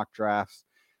boards and mock drafts.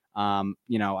 I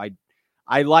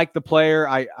like the player.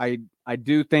 I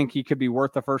do think he could be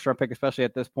worth the first round pick, especially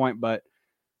at this point, but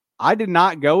I did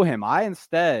not go him. I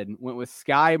instead went with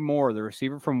Sky Moore, the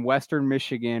receiver from Western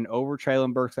Michigan, over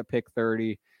Treylon Burks at pick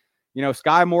 30.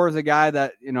 Sky Moore is a guy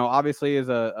that, obviously is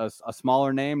a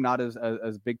smaller name, not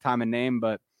as big time a name,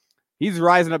 but he's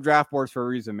rising up draft boards for a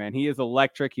reason, man. He is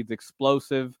electric. He's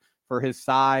explosive for his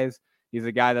size. He's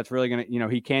a guy that's really going to,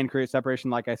 he can create separation,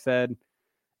 like I said.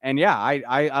 And yeah,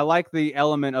 I like the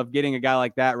element of getting a guy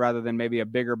like that rather than maybe a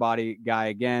bigger body guy.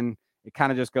 Again, it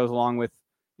kind of just goes along with,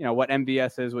 what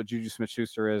MVS is, what Juju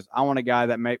Smith-Schuster is. I want a guy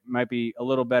that might be a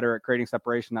little better at creating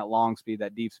separation, that long speed,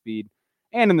 that deep speed,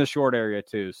 and in the short area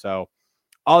too. So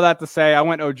all that to say, I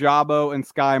went Ojabo and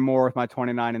Sky Moore with my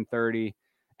 29 and 30.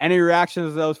 Any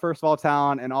reactions to those? First of all,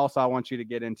 Talon, and also I want you to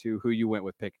get into who you went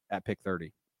with at pick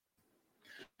 30.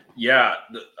 Yeah,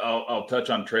 I'll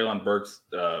touch on Treylon Burks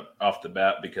off the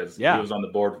bat because he was on the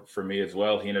board for me as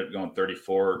well. He ended up going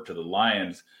 34 to the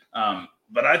Lions.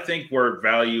 But I think where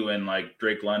value in like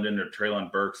Drake London or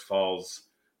Treylon Burks falls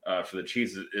for the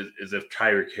Chiefs is if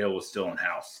Tyreek Hill was still in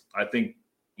house. I think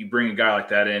you bring a guy like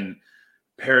that in,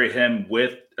 pair him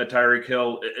with a Tyreek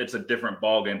Hill, it's a different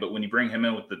ballgame. But when you bring him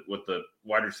in with the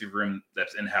wide receiver room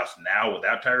that's in house now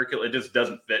without Tyreek Hill, it just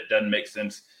doesn't fit, doesn't make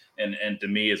sense, and to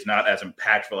me is not as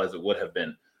impactful as it would have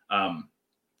been.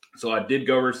 So I did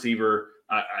go receiver.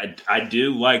 I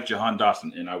do like Jahan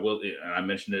Dawson, and I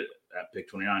mentioned it at pick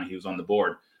 29. He was on the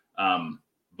board,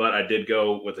 but I did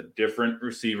go with a different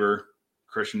receiver,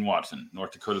 Christian Watson,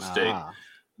 North Dakota State.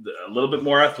 A little bit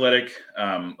more athletic,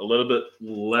 a little bit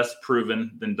less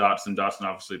proven than Dotson. Dotson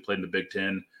obviously played in the Big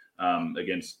Ten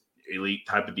against elite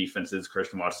type of defenses.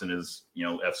 Christian Watson is,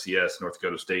 FCS, North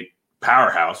Dakota State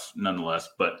powerhouse nonetheless.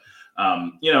 But,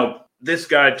 this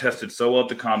guy tested so well at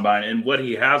the combine, and what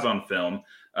he has on film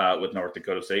with North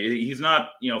Dakota State, he's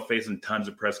not, facing tons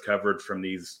of press coverage from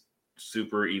these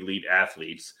super elite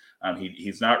athletes.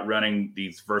 He's not running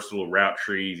these versatile route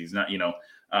trees. He's not,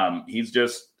 he's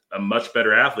just a much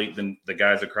better athlete than the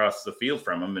guys across the field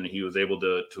from him, and he was able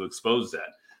to expose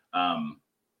that.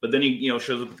 But then he,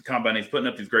 shows up at the combine. He's putting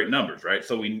up these great numbers, right?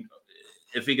 So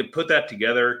if he could put that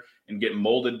together and get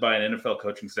molded by an NFL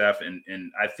coaching staff,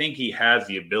 and I think he has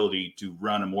the ability to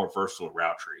run a more versatile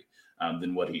route tree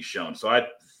than what he's shown. So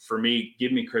for me,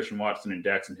 give me Christian Watson and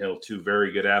Daxton Hill, two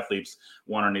very good athletes,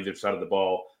 one on either side of the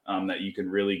ball, that you can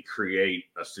really create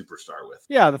a superstar with.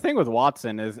 Yeah, the thing with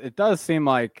Watson is it does seem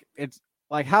like it's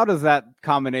like, how does that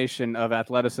combination of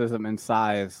athleticism and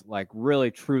size like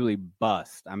really truly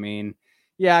bust? I mean,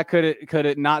 yeah, could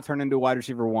it not turn into a wide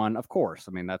receiver one? Of course.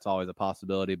 I mean, that's always a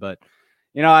possibility. But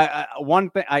one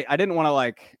thing I didn't want to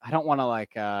I don't want to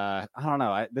I don't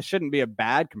know. This shouldn't be a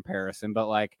bad comparison, but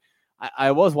like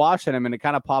I was watching him and it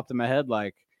kind of popped in my head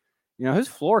like, his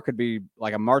floor could be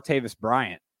like a Martavis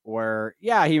Bryant, where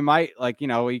he might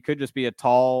he could just be a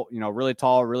tall, really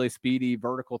tall, really speedy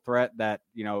vertical threat that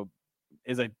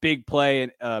is a big play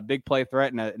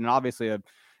threat and obviously an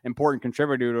important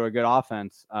contributor to a good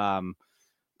offense.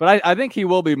 But I think he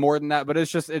will be more than that. But it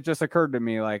just occurred to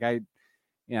me like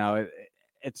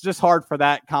it's just hard for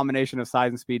that combination of size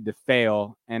and speed to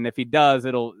fail. And if he does,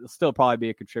 it'll still probably be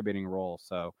a contributing role.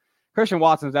 So Christian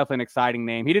Watson is definitely an exciting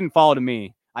name. He didn't fall to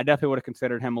me. I definitely would have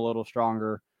considered him a little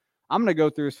stronger. I'm going to go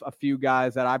through a few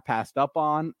guys that I passed up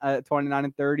on at 29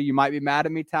 and 30. You might be mad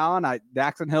at me, Talon.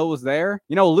 Daxton Hill was there.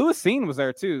 Lewis Cine was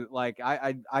there too. Like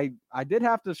I did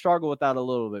have to struggle with that a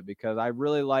little bit because I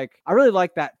really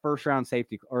like that first round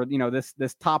safety, or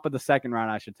this top of the second round,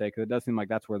 I should say, because it does seem like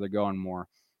that's where they're going more.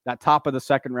 That top of the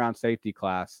second round safety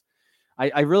class.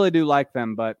 I really do like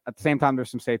them, but at the same time,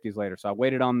 there's some safeties later, so I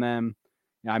waited on them.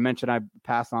 I mentioned I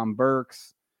passed on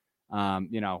Burks.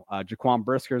 Jaquan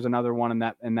Brisker is another one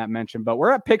in that mention, but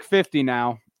we're at pick 50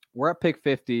 now. We're at pick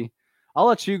 50. I'll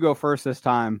let you go first this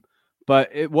time, but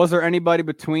was there anybody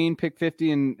between pick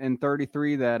 50 and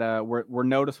 33 that were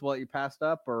noticeable that you passed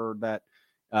up, or that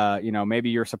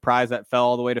maybe you're surprised that fell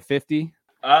all the way to 50?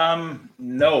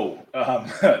 No,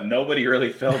 nobody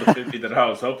really fell to 50 that I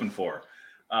was hoping for.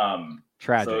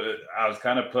 Tragic. So I was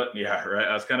kind of put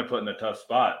in a tough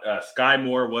spot. Sky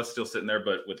Moore was still sitting there,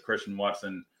 but with Christian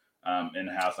Watson in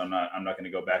house, I'm not going to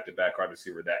go back to back wide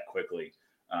receiver that quickly.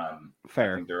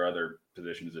 Fair. I think there are other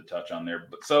positions to touch on there,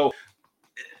 but so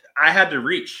I had to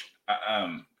reach,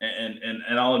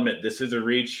 and I'll admit this is a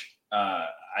reach. I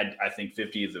think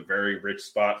 50 is a very rich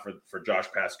spot for Josh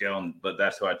Pascal, but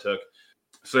that's who I took.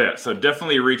 So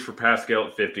definitely a reach for Pascal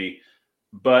at 50,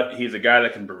 but he's a guy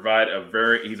that can provide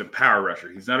he's a power rusher.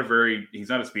 He's not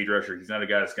a speed rusher. He's not a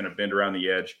guy that's going to bend around the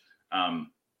edge.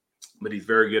 But he's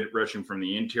very good at rushing from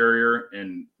the interior,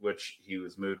 in which he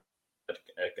was moved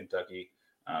at Kentucky.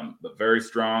 But very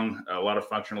strong, a lot of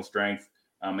functional strength.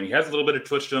 And he has a little bit of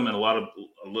twitch to him and a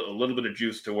little bit of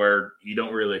juice to where you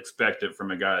don't really expect it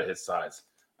from a guy at his size.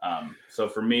 So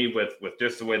for me, with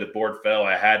just the way the board fell,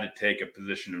 I had to take a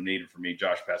position of need. For me,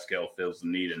 Josh Pascal fills the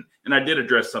need. And I did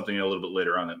address something a little bit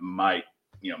later on that might,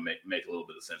 make a little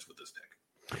bit of sense with this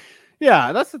pick.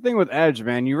 Yeah, that's the thing with edge,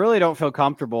 man. You really don't feel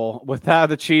comfortable with how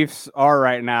the Chiefs are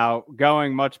right now,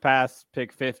 going much past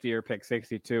pick 50 or pick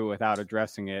 62 without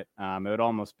addressing it. It would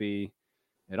almost be,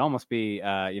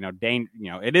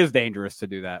 it is dangerous to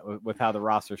do that with how the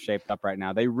roster's shaped up right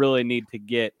now. They really need to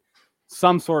get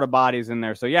some sort of bodies in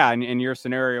there. So yeah, in your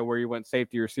scenario where you went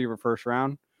safety receiver first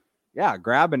round, yeah,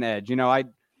 grab an edge. I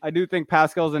do think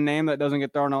Pascal's a name that doesn't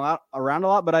get thrown around a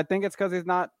lot, but I think it's because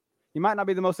he might not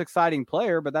be the most exciting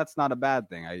player, but that's not a bad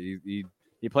thing. He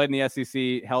played in the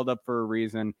SEC, held up for a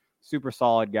reason, super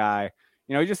solid guy.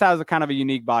 He just has a kind of a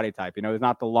unique body type. He's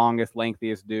not the longest,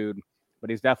 lengthiest dude, but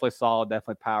he's definitely solid,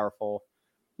 definitely powerful.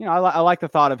 I like the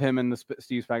thought of him in the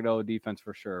Steve Spagnuolo defense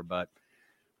for sure. But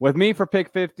with me for pick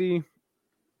 50,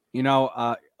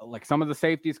 like some of the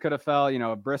safeties could have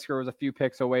fell. Brisker was a few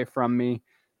picks away from me.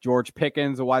 George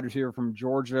Pickens, a wide receiver from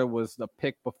Georgia, was the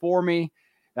pick before me.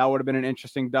 That would have been an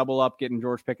interesting double up, getting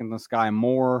George Pickens and Sky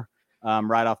Moore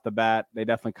right off the bat. They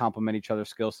definitely complement each other's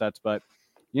skill sets. But,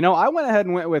 I went ahead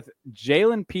and went with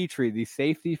Jalen Petrie, the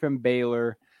safety from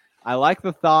Baylor. I like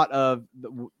the thought of,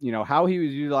 how he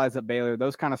was utilized at Baylor,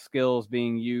 those kind of skills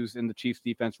being used in the Chiefs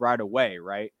defense right away,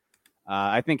 right?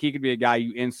 I think he could be a guy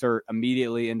you insert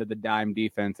immediately into the dime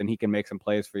defense, and he can make some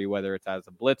plays for you, whether it's as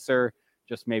a blitzer,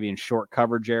 just maybe in short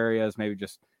coverage areas, maybe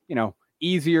just,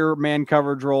 easier man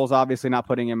coverage roles, obviously not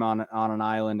putting him on an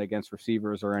island against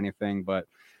receivers or anything, but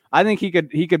I think he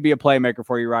could be a playmaker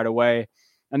for you right away.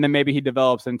 And then maybe he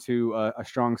develops into a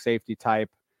strong safety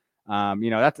type.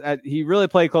 He really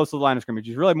played close to the line of scrimmage.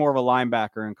 He's really more of a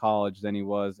linebacker in college than he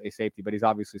was a safety, but he's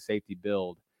obviously safety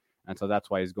build. And so that's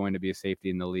why he's going to be a safety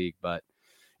in the league. But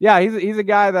yeah, he's a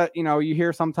guy that, you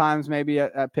hear sometimes maybe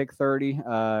at pick 30.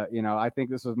 I think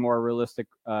this was more a realistic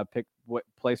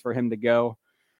place for him to go.